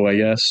to go, I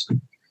guess.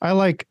 I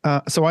like,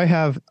 so I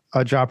have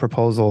a job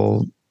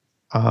proposal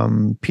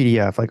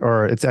PDF,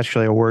 or it's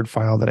actually a Word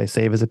file that I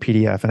save as a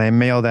PDF, and I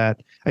email that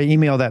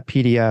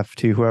PDF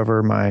to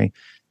whoever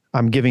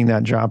I'm giving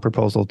that job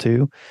proposal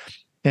to.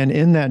 And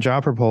in that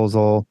job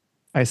proposal,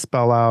 I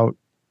spell out,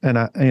 and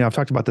I've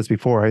talked about this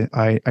before,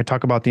 I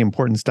talk about the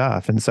important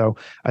stuff. And so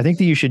I think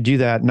that you should do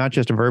that, not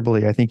just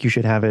verbally. I think you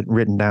should have it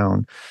written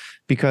down,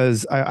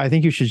 because I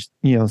think you should,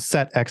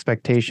 set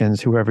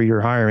expectations, whoever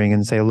you're hiring,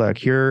 and say, look,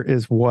 here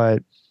is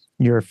what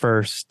your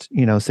first,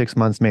 6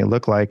 months may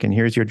look like. And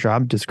here's your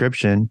job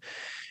description.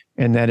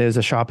 And that is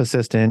a shop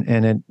assistant.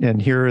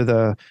 And here are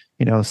the,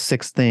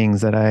 6 things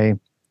that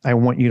I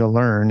want you to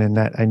learn and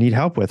that I need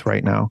help with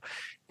right now.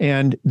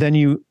 And then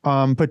you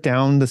put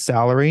down the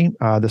salary,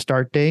 the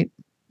start date,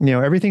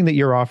 everything that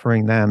you're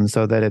offering them,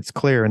 so that it's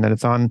clear and that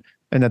it's on,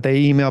 and that they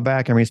email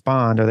back and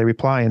respond, or they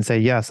reply and say,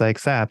 yes, I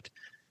accept.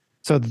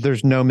 So that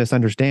there's no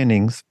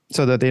misunderstandings,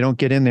 so that they don't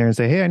get in there and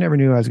say, hey, I never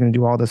knew I was going to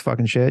do all this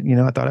fucking shit.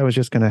 I thought I was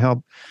just going to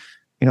help,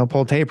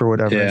 pull tape or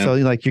whatever. Yeah. So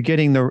like you're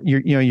getting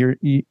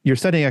you're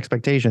setting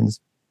expectations,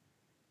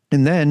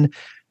 and then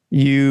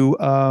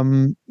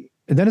then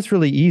it's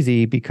really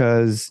easy,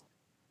 because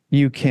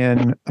you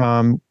can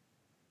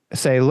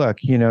say, look,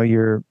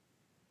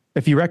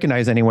 if you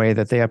recognize anyway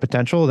that they have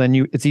potential, then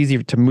it's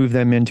easy to move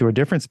them into a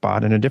different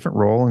spot in a different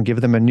role and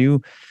give them a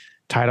new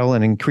title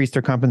and increase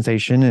their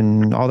compensation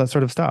and all that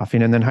sort of stuff.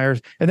 And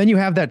then you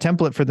have that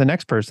template for the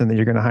next person that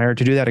you're going to hire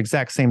to do that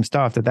exact same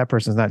stuff that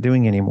person's not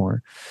doing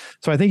anymore.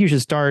 So I think you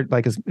should start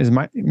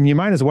you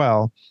might as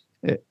well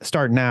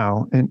start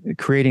now and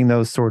creating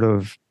those sort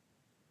of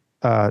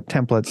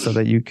templates so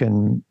that you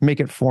can make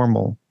it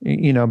formal,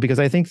 because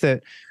I think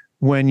that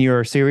when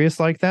you're serious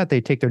like that,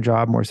 they take their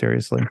job more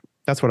seriously.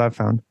 That's what I've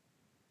found.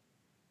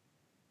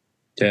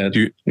 Yeah.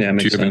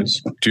 Makes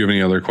sense. Do you have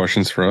any other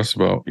questions for us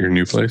about your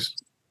new place?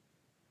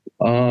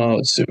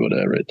 Let's see what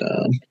I wrote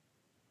down.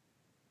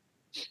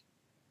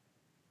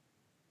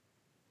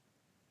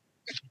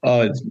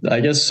 I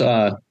guess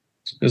this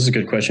is a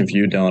good question for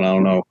you, Dylan. I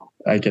don't know.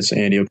 I guess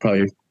Andy will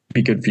probably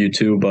be good for you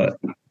too. But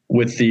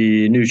with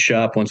the new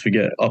shop, once we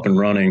get up and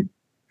running,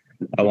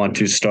 I want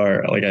to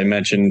start, like I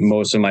mentioned,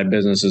 most of my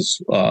business is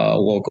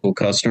local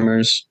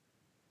customers.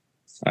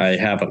 I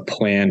have a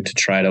plan to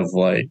try to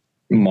like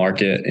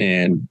market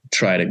and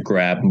try to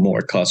grab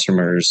more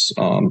customers,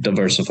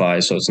 diversify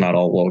so it's not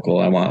all local.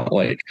 I want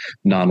like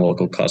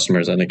non-local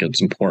customers. I think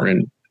it's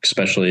important,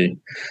 especially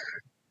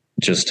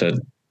just to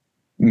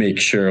make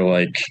sure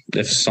like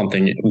if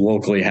something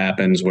locally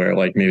happens where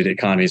like maybe the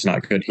economy is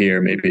not good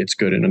here, maybe it's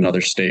good in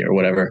another state or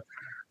whatever.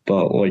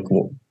 But like,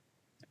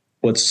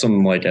 what's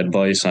some like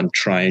advice on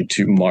trying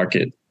to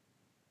market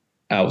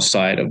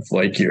outside of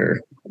like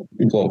your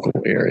local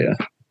area?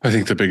 I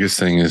think the biggest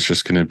thing is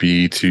just going to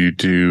be to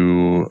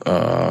do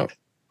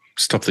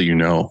stuff that you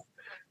know.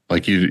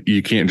 Like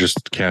you can't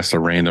just cast a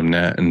random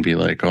net and be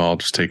like, oh, I'll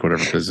just take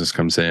whatever business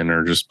comes in,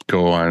 or just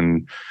go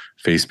on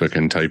Facebook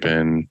and type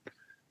in,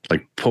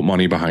 like, put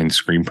money behind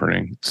screen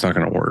printing. It's not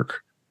going to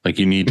work. Like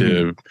you need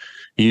to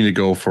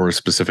go for a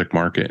specific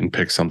market and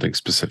pick something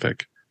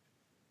specific.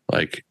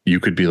 Like you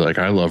could be like,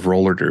 I love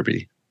roller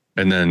derby.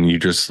 And then you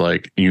just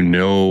like,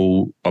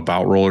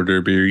 about roller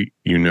derby,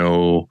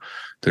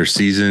 their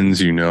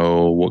seasons,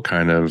 what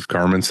kind of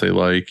garments they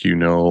like,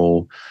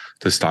 the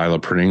style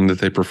of printing that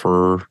they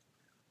prefer,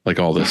 like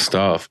all this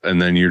stuff. And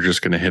then you're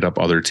just going to hit up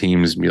other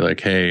teams and be like,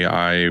 hey,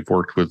 I've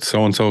worked with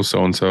so-and-so,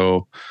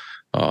 so-and-so.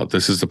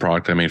 This is the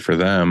product I made for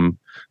them.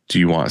 Do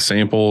you want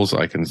samples?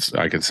 I can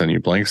send you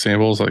blank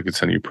samples. I could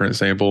send you print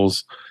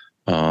samples.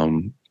 I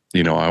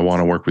want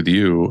to work with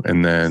you.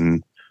 And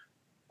then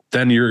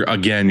you're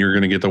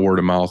going to get the word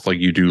of mouth like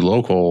you do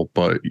local,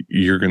 but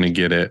you're going to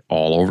get it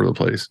all over the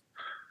place.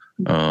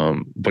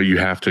 But you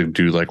have to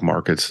do like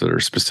markets that are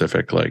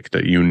specific, like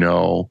that,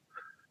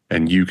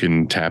 and you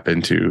can tap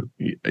into.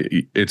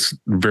 It's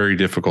very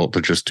difficult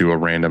to just do a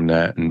random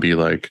net and be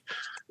like,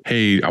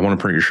 hey, I want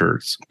to print your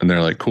shirts. And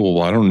they're like, cool.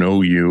 Well, I don't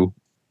know you.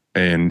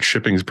 And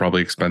shipping is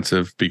probably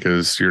expensive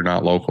because you're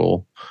not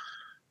local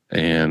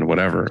and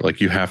whatever.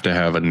 Like you have to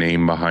have a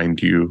name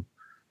behind you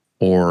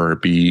or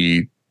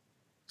be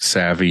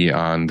savvy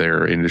on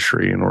their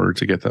industry in order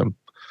to get them.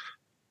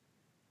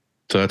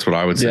 So that's what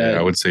I would say. Yeah.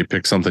 I would say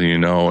pick something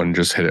and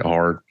just hit it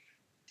hard.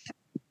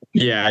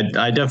 Yeah,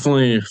 I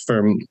definitely,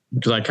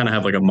 because I kind of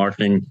have like a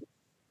marketing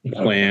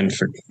plan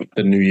for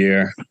the new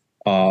year.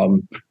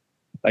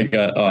 I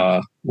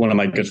got one of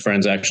my good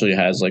friends actually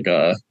has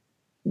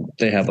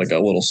they have like a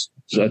little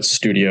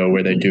studio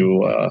where they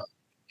do,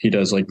 he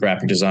does like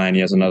graphic design.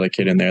 He has another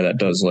kid in there that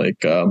does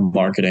like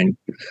marketing.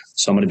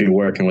 So I'm going to be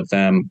working with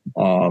them.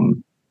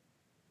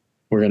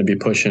 We're going to be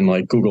pushing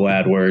like Google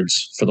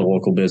AdWords for the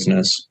local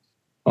business.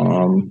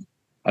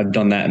 I've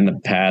done that in the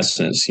past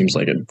and it seems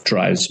like it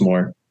drives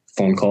more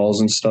phone calls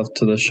and stuff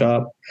to the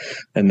shop.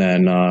 And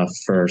then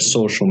for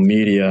social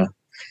media,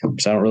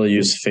 because I don't really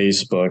use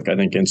Facebook, I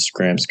think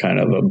Instagram's kind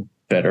of a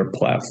better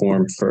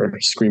platform for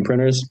screen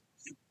printers.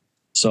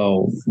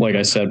 So like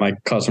I said, my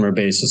customer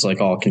base is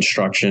like all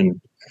construction.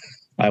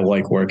 I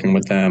like working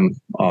with them.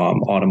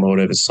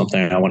 Automotive is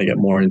something I want to get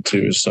more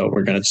into. So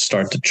we're going to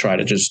start to try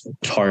to just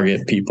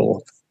target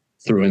people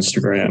through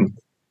Instagram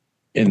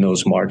in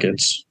those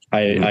markets.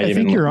 I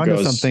think you're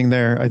onto something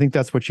there. I think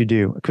that's what you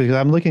do, because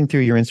I'm looking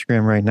through your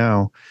Instagram right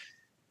now,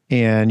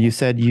 and you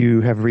said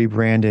you have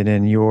rebranded,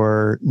 and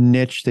your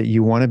niche that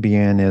you want to be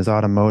in is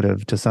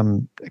automotive to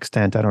some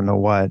extent. I don't know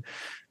what,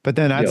 but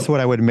then that's what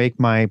I would make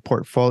my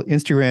portfolio.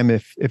 Instagram,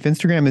 if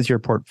Instagram is your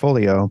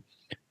portfolio,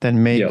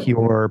 then make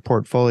your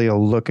portfolio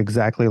look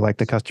exactly like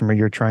the customer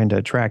you're trying to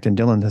attract. And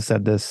Dylan has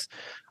said this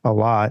a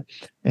lot,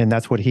 and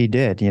that's what he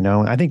did.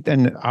 I think,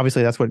 and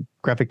obviously that's what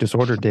Graphic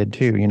Disorder did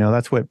too.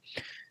 That's what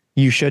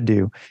you should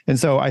do. And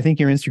so I think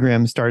your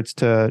Instagram starts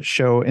to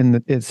show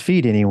in its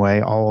feed anyway,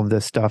 all of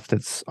this stuff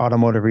that's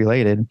automotive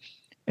related,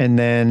 and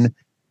then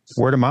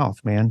word of mouth,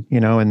 man,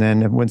 and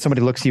then when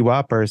somebody looks you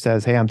up or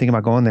says, hey, I'm thinking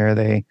about going there,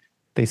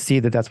 they see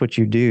that that's what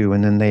you do.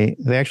 And then they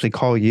actually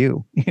call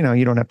you,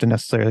 you don't have to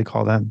necessarily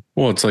call them.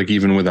 Well, it's like,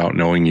 even without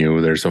knowing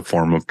you, there's a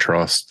form of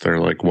trust.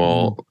 They're like,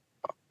 well,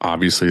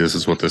 obviously this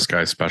is what this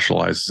guy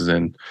specializes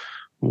in.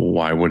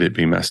 Why would it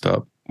be messed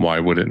up?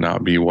 Why would it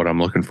not be what I'm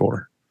looking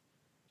for?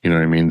 You know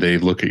what I mean? They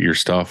look at your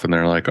stuff and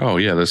they're like, oh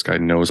yeah, this guy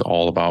knows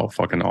all about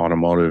fucking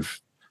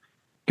automotive.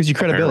 Gives you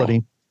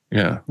credibility.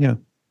 Yeah. Yeah.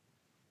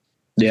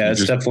 Yeah.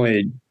 That's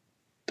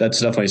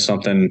definitely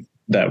something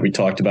that we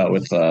talked about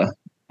with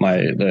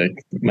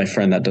my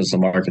friend that does the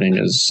marketing.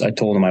 Is I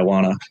told him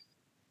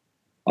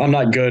I'm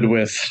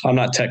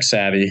not tech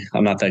savvy.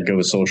 I'm not that good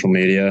with social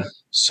media.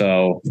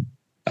 So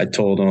I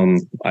told him,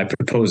 I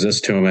proposed this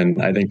to him,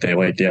 and I think they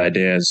like the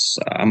idea. Is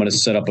I'm going to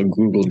set up a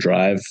Google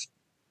Drive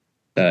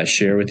that I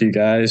share with you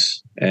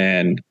guys,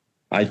 and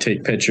I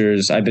take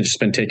pictures. I've just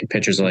been taking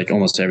pictures of like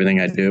almost everything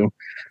I do,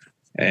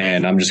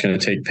 and I'm just going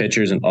to take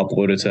pictures and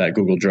upload it to that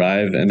Google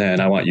Drive. And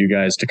then I want you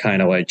guys to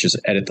kind of like just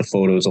edit the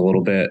photos a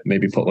little bit,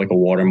 maybe put like a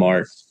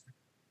watermark.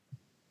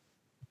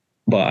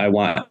 But I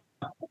want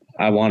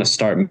to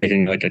start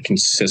making like a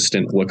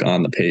consistent look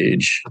on the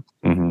page.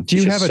 Mm-hmm. Do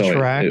you have a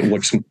track? It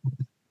looks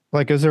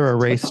like, is there a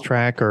race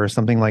track or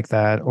something like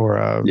that,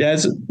 or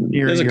there's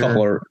a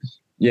couple of.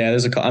 Yeah,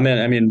 there's I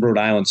mean, Rhode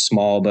Island's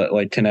small, but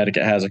like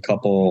Connecticut has a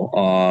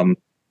couple.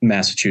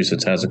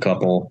 Massachusetts has a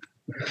couple.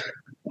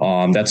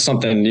 That's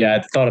something, yeah,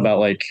 I thought about,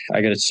 like,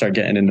 I got to start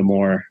getting into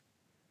more,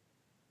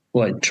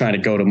 like trying to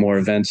go to more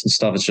events and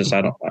stuff. It's just,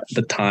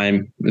 the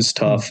time is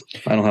tough.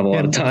 I don't have a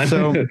lot of time.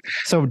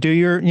 So do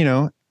your,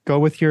 go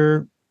with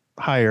your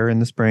hire in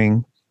the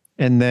spring.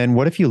 And then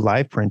what if you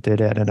live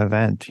printed at an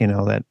event,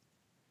 that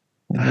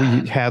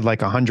we had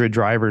like 100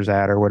 drivers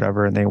at or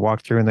whatever, and they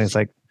walk through and they're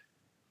like,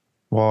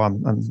 well,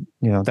 I'm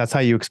that's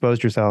how you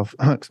exposed yourself.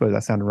 Expose,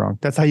 that sounded wrong.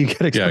 That's how you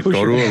get exposure. Yeah,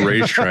 go to a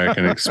racetrack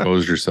and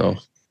expose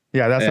yourself.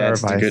 Yeah, that's our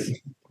advice.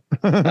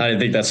 I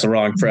think that's the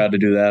wrong crowd to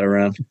do that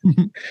around.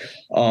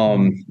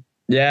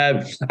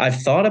 Yeah, I've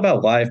thought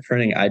about live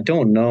printing. I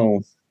don't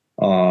know.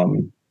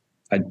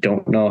 I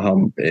don't know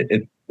how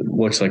it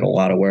looks like a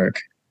lot of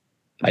work.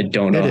 I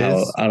don't know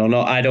how. I don't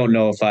know. I don't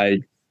know if I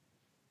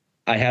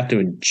have to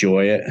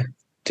enjoy it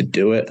to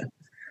do it.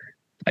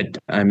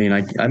 I mean,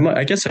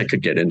 I guess I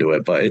could get into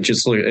it, but it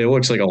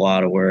looks like a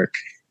lot of work,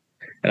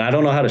 and I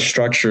don't know how to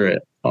structure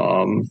it.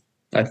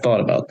 I thought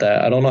about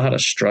that. I don't know how to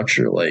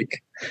structure,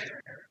 like,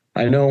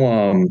 I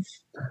know,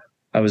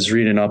 I was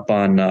reading up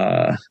on,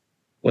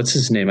 what's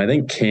his name? I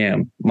think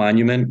Cam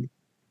Monument.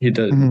 He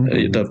did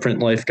the Print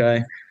Life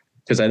guy.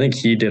 Cause I think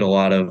he did a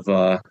lot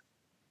of,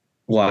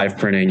 live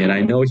printing, and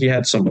I know he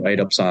had some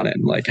write-ups on it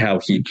and like how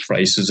he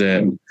prices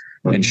it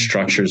and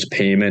structures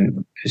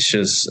payment. It's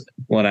just,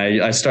 when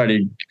I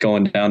started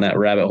going down that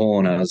rabbit hole,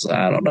 and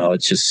I don't know,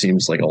 it just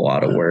seems like a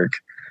lot of work.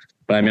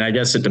 But I mean, I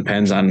guess it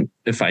depends on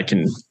if I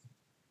can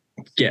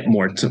get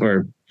more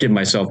or give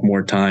myself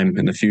more time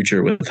in the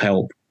future with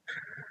help.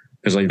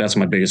 Because like, that's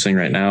my biggest thing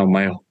right now.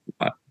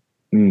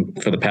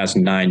 For the past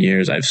 9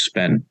 years, I've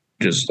spent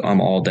I'm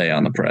all day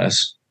on the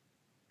press.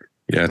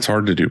 Yeah, it's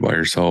hard to do by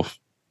yourself.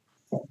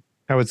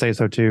 I would say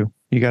so too.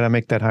 You got to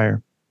make that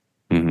higher.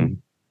 Mm-hmm.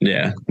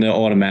 Yeah, the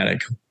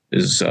automatic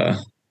is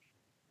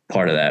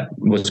part of that.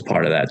 Was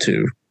part of that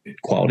too.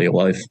 Quality of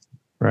life.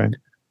 Right.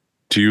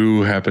 Do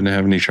you happen to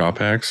have any shop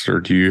hacks, or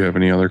do you have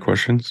any other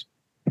questions?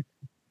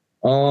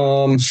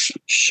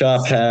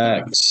 Shop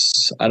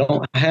hacks. I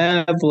don't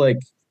have like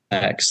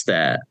hacks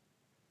that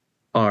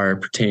are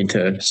pertain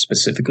to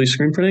specifically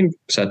screen printing.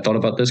 So I thought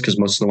about this because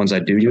most of the ones I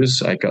do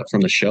use I got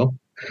from the show.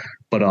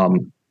 But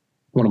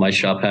one of my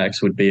shop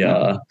hacks would be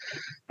I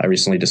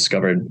recently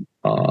discovered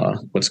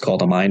what's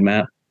called a mind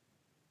map.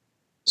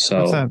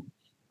 So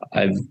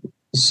I've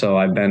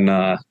been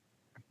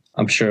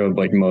I'm sure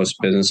like most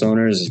business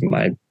owners,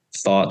 my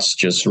thoughts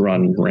just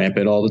run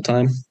rampant all the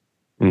time.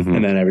 Mm-hmm.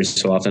 And then every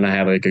so often I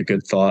have like a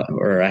good thought,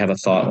 or I have a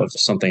thought of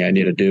something I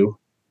need to do,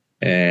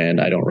 and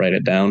I don't write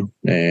it down,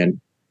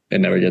 and it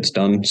never gets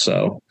done.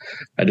 So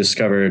I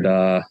discovered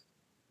a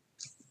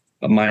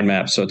mind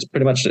map. So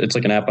it's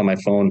like an app on my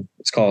phone.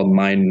 It's called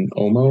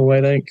MindOmo,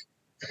 I think,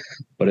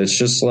 but it's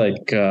just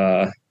like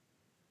a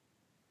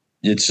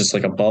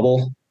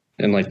bubble,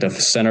 and like the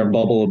center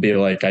bubble will be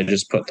like, I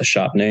just put the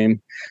shop name,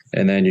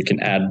 and then you can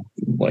add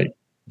like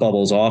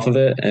bubbles off of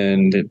it,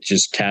 and it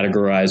just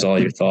categorize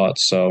all your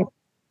thoughts. So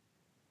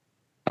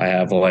I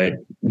have like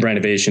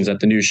renovations at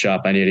the new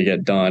shop I need to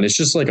get done. It's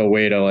just like a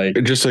way to like,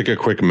 just like a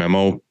quick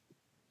memo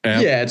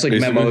app, yeah, it's like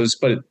basically memos,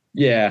 but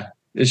yeah,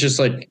 it's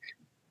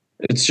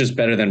just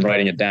better than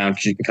writing it down,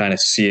 because you can kind of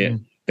see it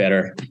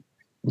better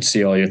and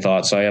see all your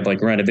thoughts. So I have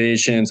like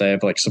renovations, I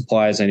have like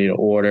supplies I need to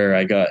order.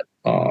 I got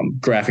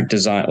graphic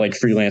design, like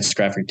freelance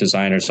graphic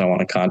designers I want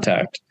to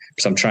contact.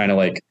 So I'm trying to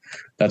like,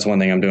 that's one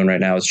thing I'm doing right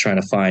now, is trying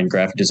to find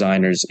graphic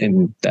designers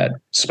that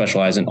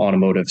specialize in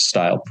automotive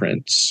style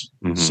prints.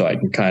 Mm-hmm. So I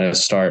can kind of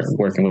start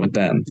working with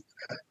them.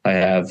 I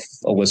have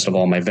a list of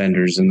all my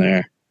vendors in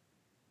there.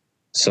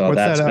 So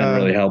that's been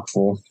really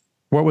helpful.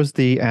 What was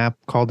the app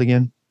called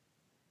again?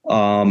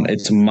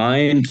 It's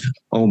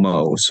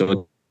MindOmo.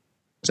 So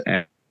it's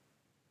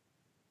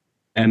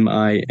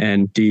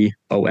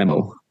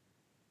MindOmo.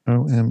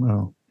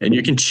 OMO. And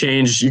you can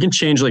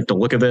change like the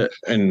look of it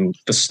and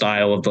the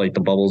style of like the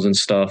bubbles and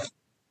stuff.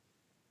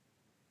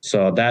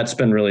 So that's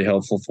been really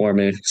helpful for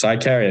me. So I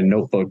carry a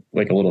notebook,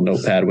 like a little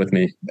notepad with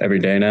me every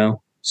day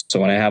now. So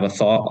when I have a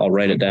thought, I'll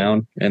write it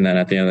down. And then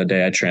at the end of the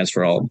day, I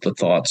transfer all the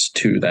thoughts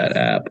to that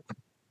app.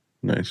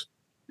 Nice.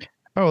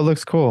 Oh, it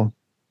looks cool.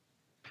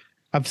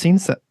 I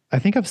think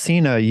I've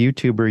seen a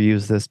YouTuber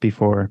use this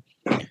before.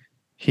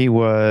 He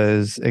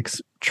was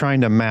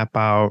trying to map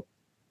out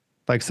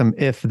like some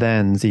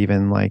if-thens,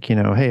 even like,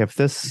 hey, if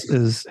this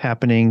is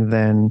happening,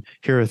 then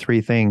here are 3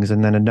 things.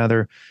 And then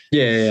another,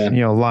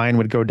 line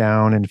would go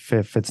down. And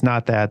if it's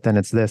not that, then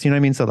it's this, you know what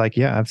I mean? So like,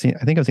 yeah, I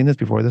think I've seen this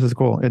before. This is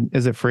cool.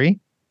 Is it free?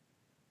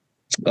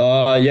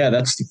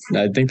 Yeah,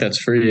 I think that's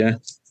free. Yeah.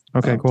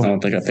 Okay, cool. I don't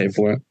think I paid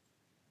for it.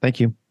 Thank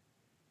you.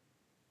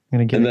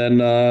 Then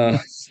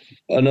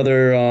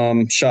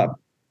another shop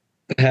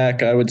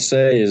hack I would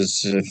say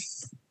is, if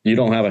you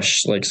don't have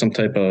some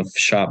type of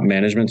shop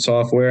management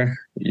software,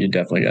 you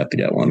definitely have to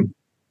get one.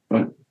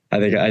 Right. I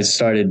think I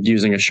started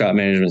using a shop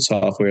management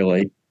software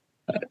like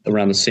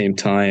around the same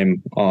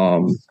time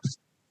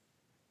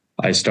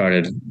I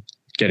started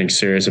getting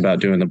serious about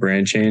doing the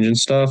brand change and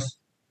stuff,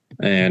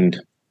 and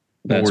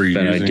that's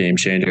been a game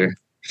changer.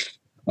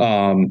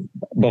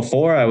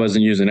 Before I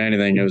wasn't using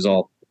anything. It was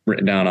all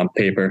written down on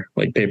paper,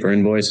 like paper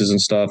invoices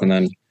and stuff. And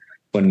then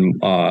when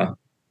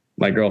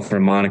my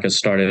girlfriend Monica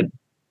started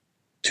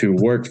to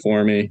work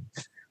for me,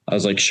 I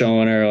was like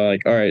showing her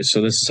like, all right,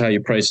 so this is how you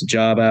price a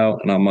job out.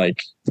 And I'm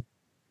like,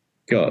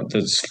 go,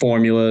 there's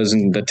formulas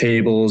and the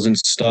tables and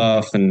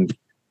stuff. And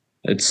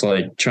it's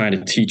like trying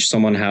to teach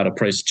someone how to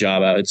price a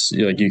job out. It's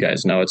like, you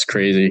guys know, it's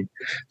crazy.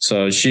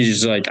 So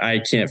she's like, I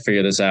can't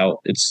figure this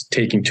out. It's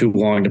taking too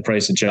long to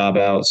price a job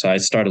out. So I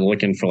started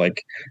looking for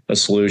like a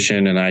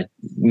solution, and I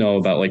know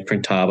about like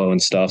Printavo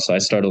and stuff. So I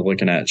started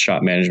looking at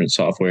shop management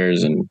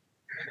softwares. And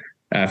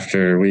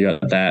after we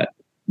got that,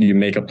 you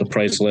make up the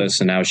price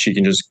list, and now she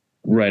can just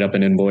write up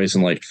an invoice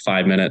in like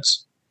 5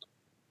 minutes.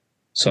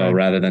 So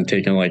rather than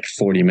taking like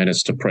 40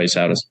 minutes to price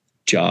out a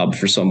job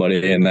for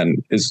somebody, and then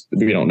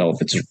we don't know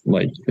if it's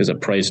like, is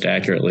it priced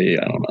accurately?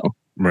 I don't know.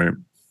 Right.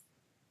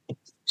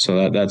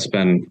 So that's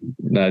been,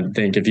 I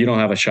think if you don't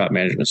have a shop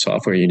management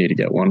software, you need to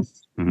get one.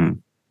 Mm-hmm.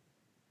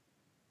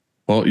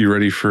 Well, you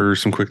ready for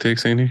some quick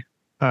takes, Andy?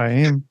 I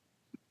am.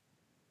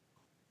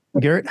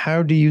 Garrett,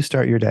 how do you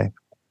start your day?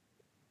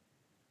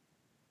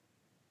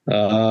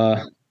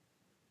 I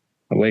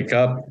wake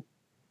up,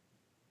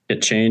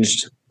 get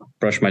changed,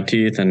 brush my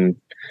teeth, and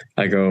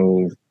I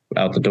go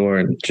out the door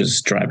and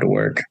just drive to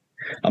work.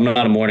 I'm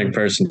not a morning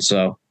person,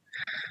 so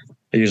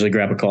I usually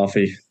grab a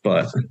coffee,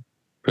 but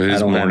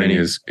his morning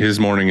is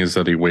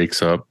that he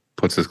wakes up,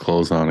 puts his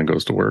clothes on, and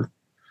goes to work.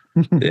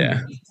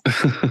 Yeah.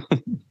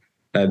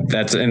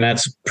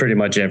 That's pretty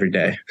much every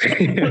day.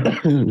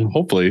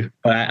 Hopefully.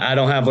 But I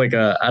don't have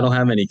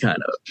any kind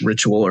of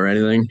ritual or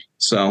anything.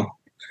 So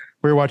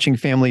we were watching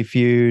Family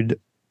Feud,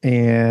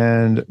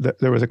 and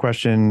there was a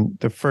question,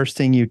 the first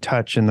thing you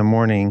touch in the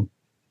morning,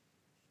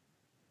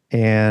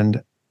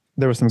 and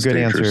there were some good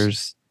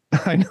answers.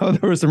 I know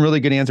there were some really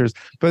good answers,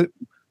 but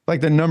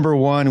like the number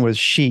one was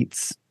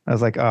sheets. I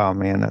was like, oh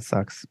man, that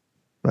sucks.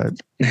 But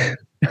the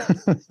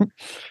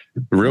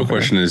real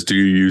question is, do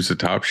you use a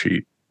top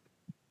sheet?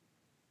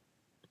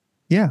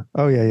 Yeah.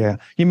 Oh yeah.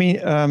 You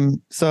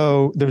mean,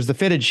 so there's the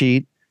fitted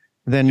sheet,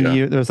 then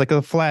there's like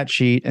a flat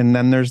sheet, and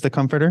then there's the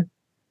comforter.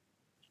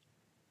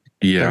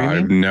 Yeah,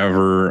 I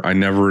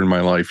never in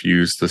my life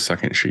used the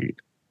second sheet.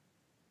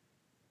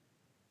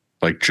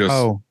 Like just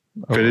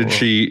fitted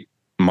sheet,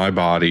 my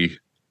body,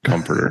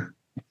 comforter.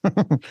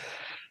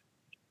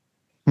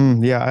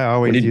 Yeah, I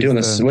always. What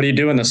do you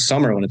do in the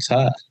summer when it's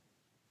hot?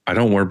 I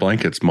don't wear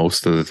blankets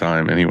most of the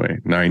time anyway.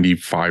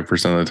 95%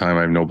 of the time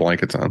I have no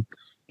blankets on.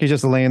 He's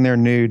just laying there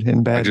nude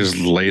in bed. I just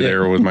lay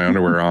there with my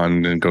underwear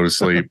on and go to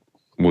sleep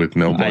with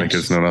no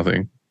blankets, no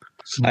nothing.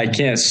 I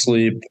can't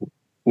sleep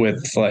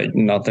with like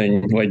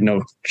nothing, like no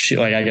sheet.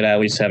 Like I could at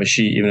least have a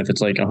sheet, even if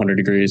it's like 100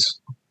 degrees.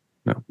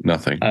 No,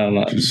 nothing. I don't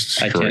know.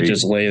 I can't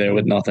just lay there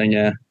with nothing.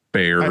 Yeah.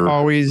 Bare I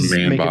always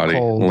man make body it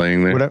cold.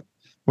 Laying there.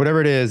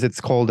 Whatever it is,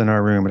 it's cold in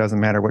our room. It doesn't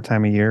matter what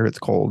time of year, it's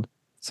cold.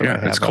 So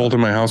yeah, it's cold in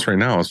my house right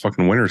now. It's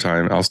fucking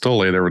wintertime. I'll still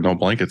lay there with no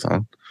blankets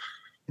on.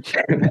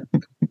 Okay.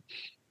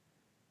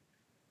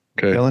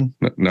 Dylan?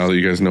 Now that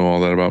you guys know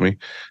all that about me,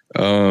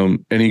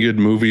 any good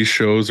movies,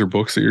 shows, or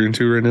books that you're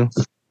into right now?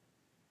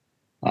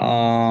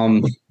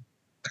 I'm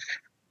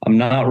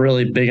not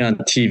really big on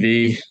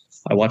TV.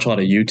 I watch a lot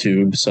of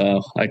YouTube,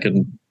 so I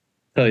could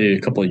tell you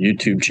a couple of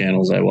YouTube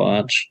channels I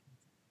watch.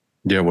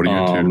 Yeah, what are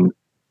you into?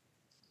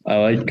 I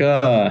like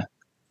for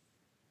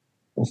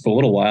a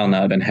little while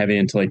now I've been heavy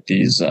into like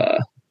these I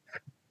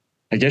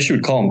guess you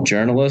would call them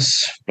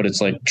journalists, but it's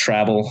like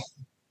travel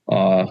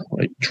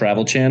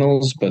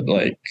channels, but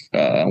like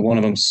one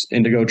of them's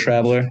Indigo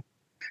Traveler,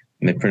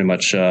 and they pretty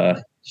much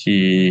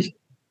he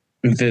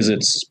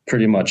visits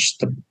pretty much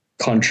the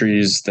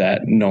countries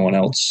that no one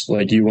else,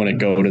 like you wouldn't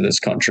go to this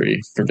country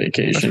for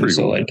vacation.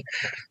 So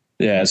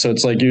cool. So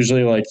it's like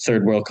usually like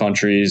third world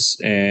countries,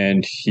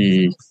 and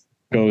he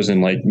goes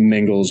and like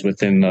mingles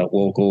within the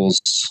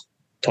locals,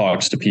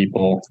 talks to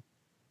people,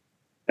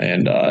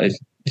 and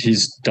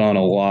he's done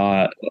a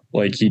lot.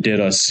 Like he did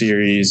a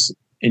series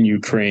in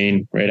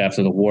Ukraine right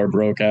after the war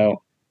broke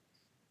out.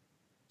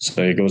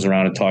 So he goes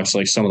around and talks to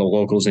like some of the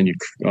locals in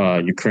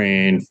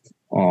Ukraine.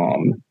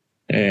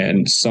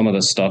 And some of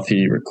the stuff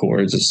he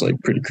records is like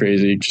pretty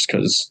crazy, just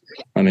because,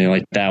 I mean,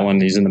 like that one,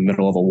 he's in the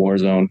middle of a war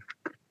zone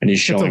and he's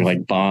showing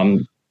like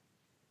bomb.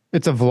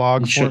 It's a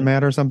vlog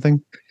format or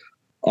something.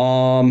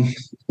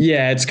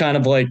 Yeah, it's kind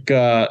of like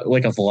a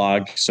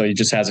vlog. So he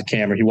just has a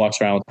camera. He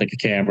walks around with like a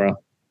camera,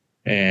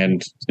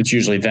 and it's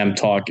usually them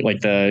talk,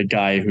 like the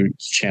guy who's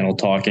channel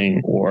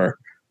talking, or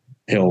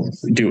he'll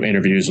do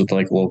interviews with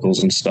like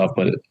locals and stuff.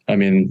 But I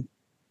mean,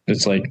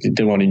 it's like they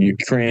did one in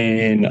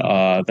Ukraine,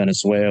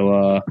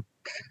 Venezuela,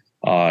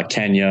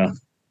 Kenya,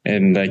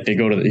 and like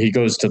he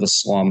goes to the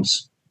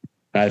slums.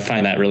 I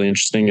find that really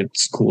interesting.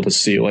 It's cool to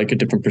see like a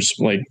different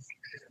perspective.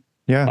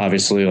 Yeah,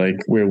 obviously, like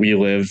where we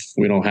live,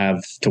 we don't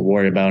have to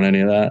worry about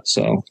any of that.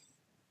 So,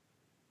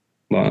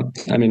 but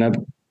I mean,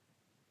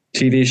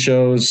 TV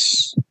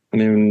shows. I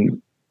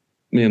mean,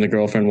 me and the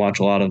girlfriend watch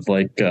a lot of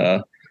like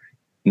 90s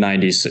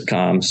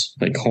sitcoms,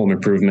 like Home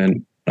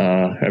Improvement.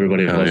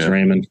 Everybody loves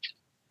Raymond.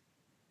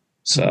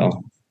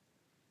 So,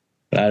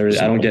 But I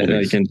don't get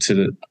oldies.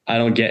 like I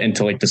don't get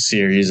into like the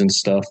series and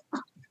stuff,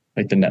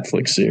 like the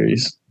Netflix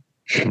series.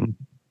 Mhm.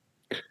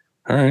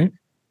 All right.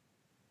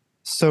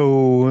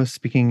 So,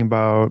 speaking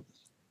about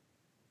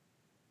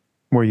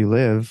where you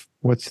live,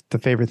 what's the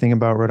favorite thing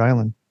about Rhode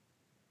Island?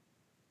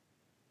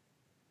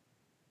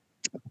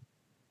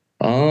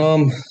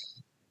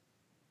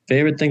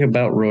 Favorite thing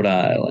about Rhode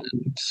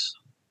Island.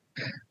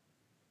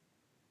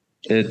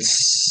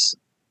 It's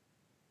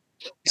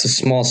a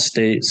small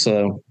state,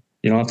 so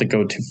you don't have to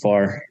go too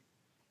far.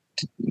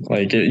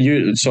 Like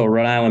so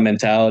Rhode Island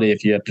mentality,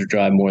 if you have to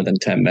drive more than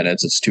 10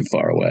 minutes, it's too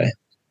far away.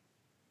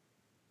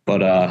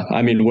 But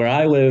I mean, where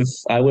I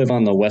live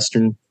on the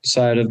western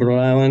side of Rhode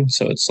Island,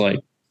 so it's like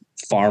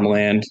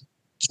farmland,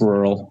 it's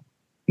rural,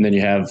 and then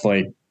you have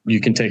like you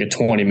can take a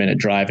 20-minute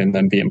drive and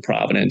then be in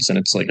Providence, and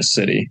it's like a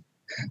city.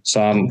 So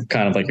I'm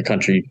kind of like a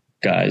country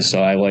guy,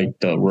 so I like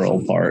the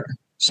rural part.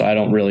 So I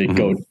don't really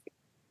go.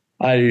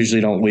 I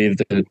usually don't leave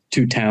the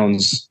two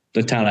towns,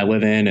 the town I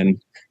live in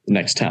and the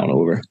next town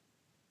over.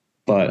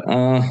 But I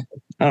don't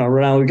know.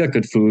 Rhode Island, we got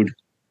good food.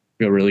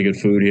 We got really good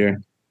food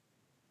here.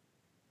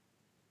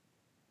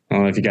 I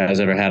don't know if you guys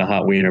ever had a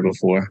hot wiener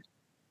before.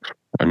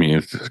 I mean,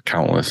 it's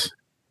countless.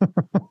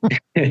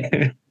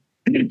 With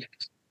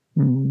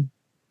Hmm.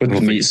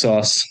 the meat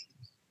sauce.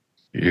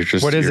 You're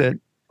just What is you're- it?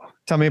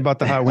 Tell me about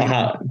the hot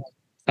wiener.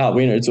 Hot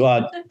wiener. It's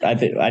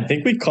I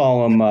think we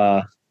call them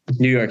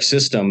New York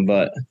system,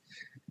 but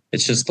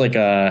it's just like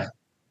a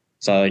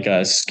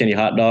skinny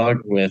hot dog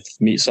with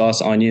meat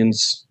sauce,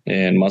 onions,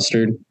 and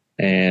mustard,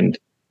 and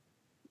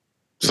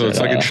So it's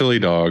like a chili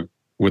dog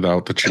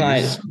without the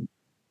cheese.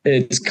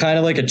 it's kind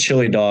of like a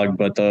chili dog,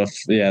 but the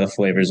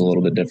flavor is a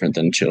little bit different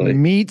than chili.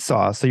 Meat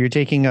sauce. So you're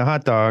taking a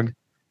hot dog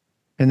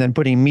and then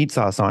putting meat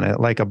sauce on it,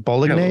 like a Yeah,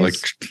 bolognese.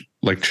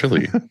 like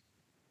chili.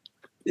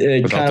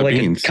 Kind of like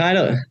beans. kind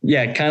of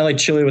like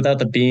chili without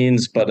the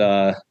beans, but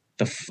I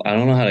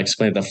don't know how to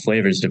explain it. The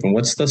flavor is different.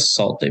 What's the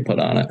salt they put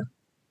on it,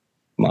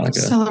 Monica?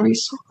 Celery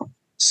salt.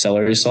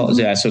 Celery salt.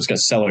 Yeah, so it's got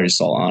celery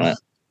salt on it,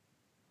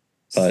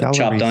 but Celery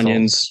chopped salt.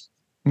 onions.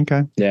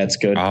 Okay. Yeah, it's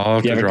good. I'll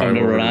have You to ever drive come to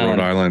over Rhode to Rhode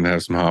Island? Island and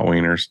have some hot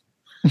wieners.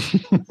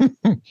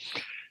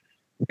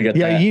 We got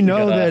Yeah, that. you We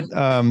know got,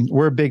 that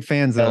we're big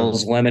fans of.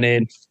 Bell's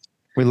lemonade,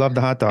 We love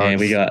the hot dogs. and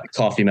we got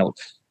coffee milk.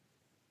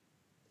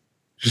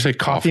 Did you say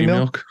coffee Coffee milk?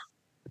 milk?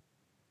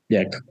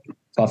 Yeah,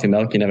 coffee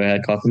milk. You never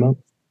had coffee milk?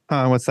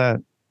 What's that?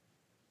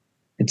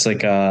 It's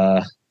like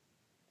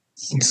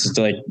it's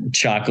like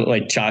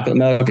chocolate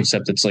milk,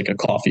 except it's like a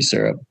coffee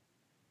syrup.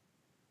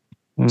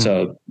 Hmm.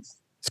 So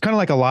It's kind of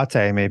like a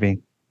latte, maybe.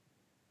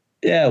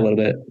 yeah, a little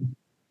bit.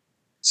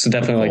 So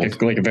definitely like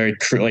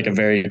a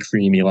very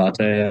creamy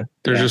latte. Yeah.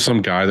 There's just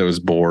some guy that was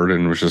bored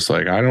and was just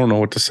like, I don't know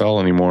what to sell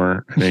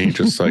anymore. And then he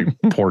just like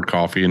poured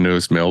coffee into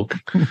his milk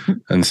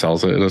and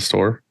sells it at a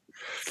store.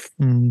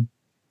 Mm.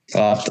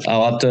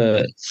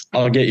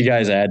 I'll get you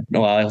guys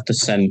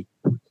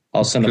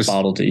I'll send Just- a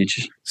bottle to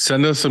each.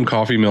 Send us some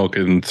coffee milk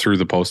and through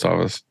the post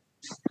office.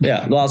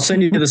 Yeah, well, I'll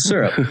send you the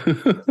syrup.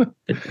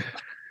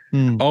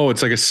 Mm. Oh,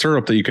 it's like a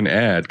syrup that you can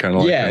add, kind of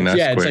like a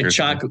yeah, it's Nesquik like or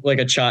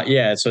chocolate,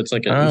 Yeah, so it's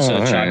like a, Oh, it's a all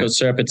chocolate right.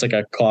 syrup. It's like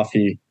a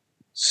coffee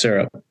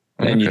syrup,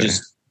 and you Okay.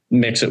 just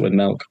mix it with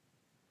milk.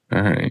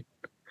 All right.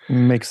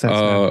 Makes sense.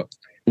 now.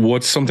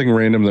 What's something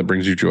random that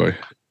brings you joy?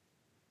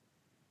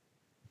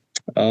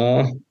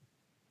 I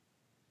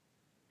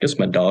guess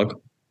my dog.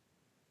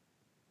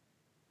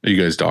 Are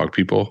you guys dog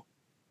people?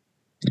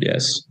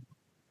 Yes,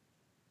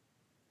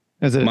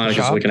 Is it a Monica's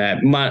shop?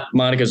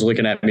 Monica's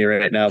looking at me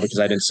right now because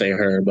I didn't say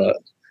her, but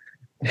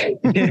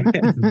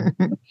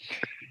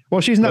Well,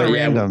 she's not Well,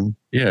 yeah, random.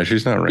 Yeah,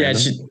 she's not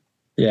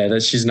random.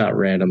 she's not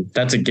random.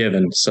 That's a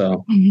given.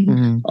 So,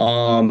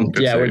 Mhm.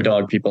 Good yeah, we're save.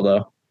 dog people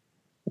though.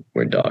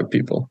 We're dog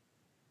people.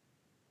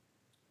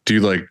 Do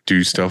you like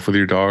do stuff with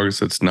your dogs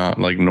that's not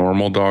like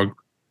normal dog?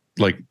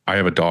 Like I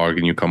have a dog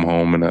and you come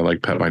home and I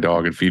like pet my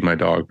dog and feed my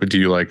dog. But do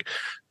you like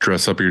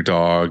dress up your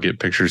dog, get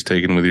pictures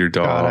taken with your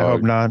dog, God, I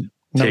hope not.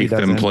 No, he take them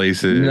doesn't.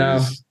 places?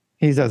 No.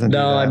 He doesn't.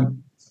 No, do that.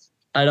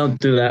 I don't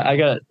do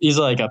that. He's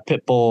like a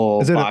pit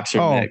bull Is it boxer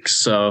mix.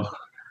 So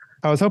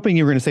I was hoping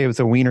you were going to say it was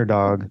a wiener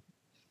dog.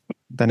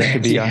 Then it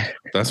could be Yeah.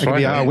 That's it could fine.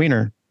 be a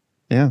wiener.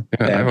 Yeah, I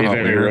that'd have be a hot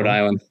very wiener. Rhode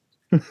Island.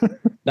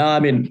 No, I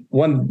mean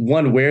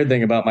one weird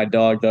thing about my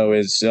dog though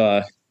is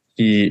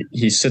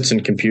he sits in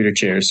computer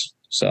chairs.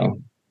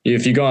 So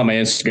if you go on my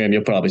Instagram,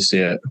 you'll probably see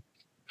it.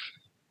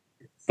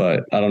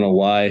 But I don't know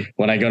why.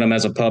 When I got him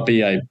as a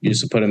puppy, I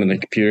used to put him in the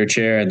computer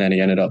chair, and then he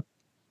ended up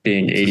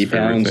being It's 80 his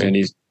favorite pounds, thing. and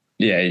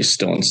he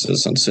still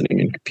insists on sitting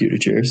in computer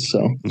chairs.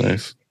 So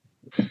Nice.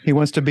 He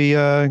wants to be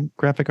a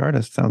graphic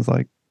artist. Sounds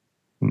like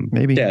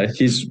maybe. yeah,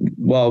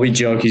 we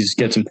joke he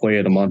gets employee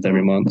of the month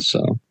every month.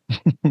 So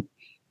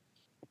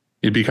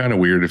It'd be kind of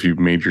weird if you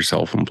made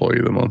yourself employee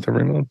of the month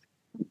every month.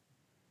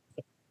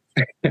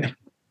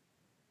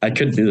 I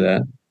could do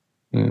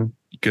that.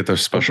 Get their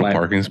special My-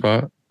 parking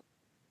spot.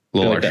 A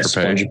little Like that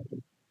extra pay.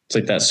 It's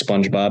like that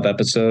SpongeBob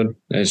episode.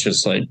 And it's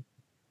just like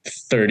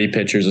 30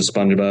 pictures of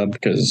SpongeBob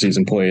because he's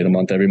employee of the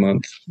month every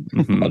month.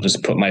 Mhm. I'll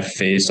just put my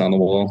face on the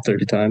wall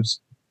 30 times.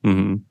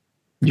 Mhm.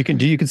 You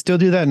can still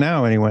do that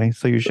now anyway,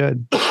 so you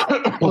should.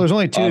 Well, there's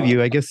only two of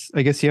you. I guess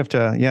you have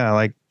to,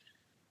 like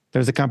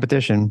there's a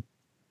competition.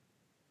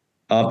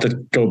 I'll have to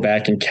go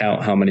back and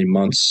count how many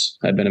months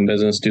I've been in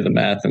business, do the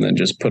math, and then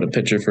just put a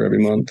picture for every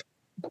month.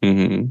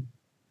 Mm-hmm.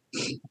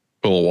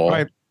 Pull a wall. All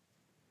right.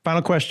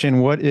 Final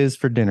question. What is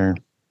for dinner?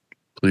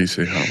 Please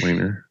say hot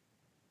wiener.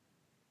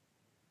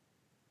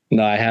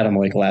 No, I had them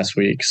like last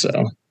week. So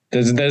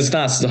there's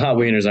not, the hot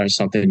wieners aren't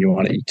something you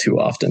want to eat too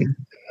often.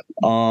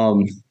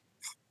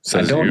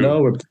 I don't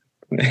know.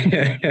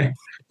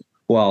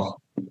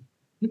 Well,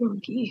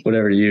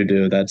 whatever you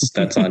do,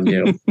 that's on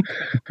you.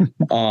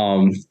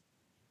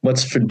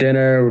 What's for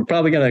dinner? We're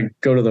probably going to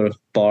go to the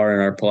bar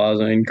in our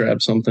plaza and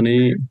grab something to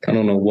eat. I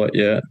don't know what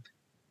yet.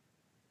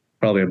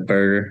 Probably a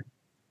burger.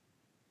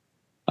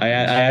 I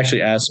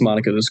actually asked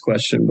Monica this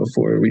question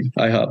before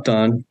I hopped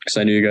on because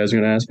I knew you guys were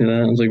going to ask me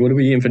that. I was like, what are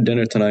we eating for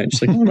dinner tonight?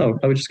 She's like, oh, no,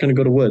 I was just going to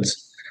go to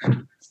Woods.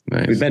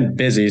 Nice. We've been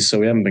busy, so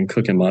we haven't been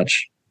cooking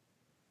much.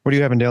 What are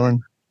you having,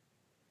 Dylan?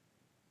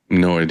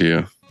 No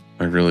idea.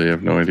 I really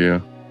have no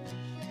idea.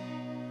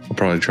 I'll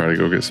probably try to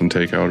go get some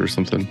takeout or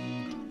something.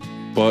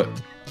 But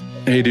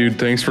hey, dude,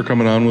 thanks for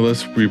coming on with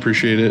us. We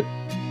appreciate it.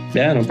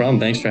 Yeah, no problem.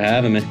 Thanks for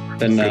having me.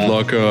 Good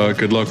luck.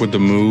 Good luck with the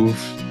move.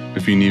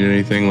 If you need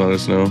anything, let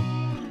us know.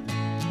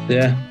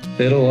 Yeah,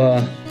 it'll.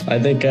 I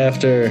think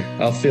after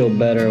I'll feel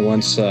better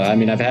once.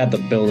 I've had the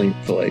building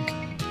for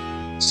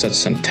since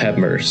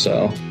September,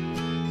 so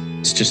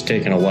it's just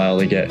taken a while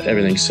to get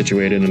everything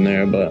situated in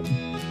there. But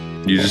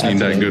you just need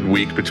that good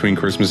week between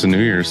Christmas and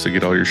New Year's to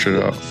get all your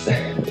shit out.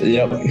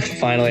 Yep,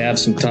 finally have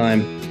some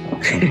time.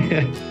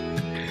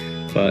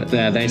 But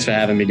yeah, thanks for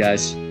having me,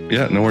 guys.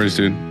 Yeah, no worries,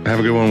 dude. Have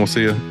a good one. We'll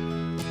see you.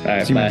 All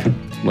right, bye.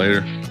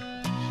 Later.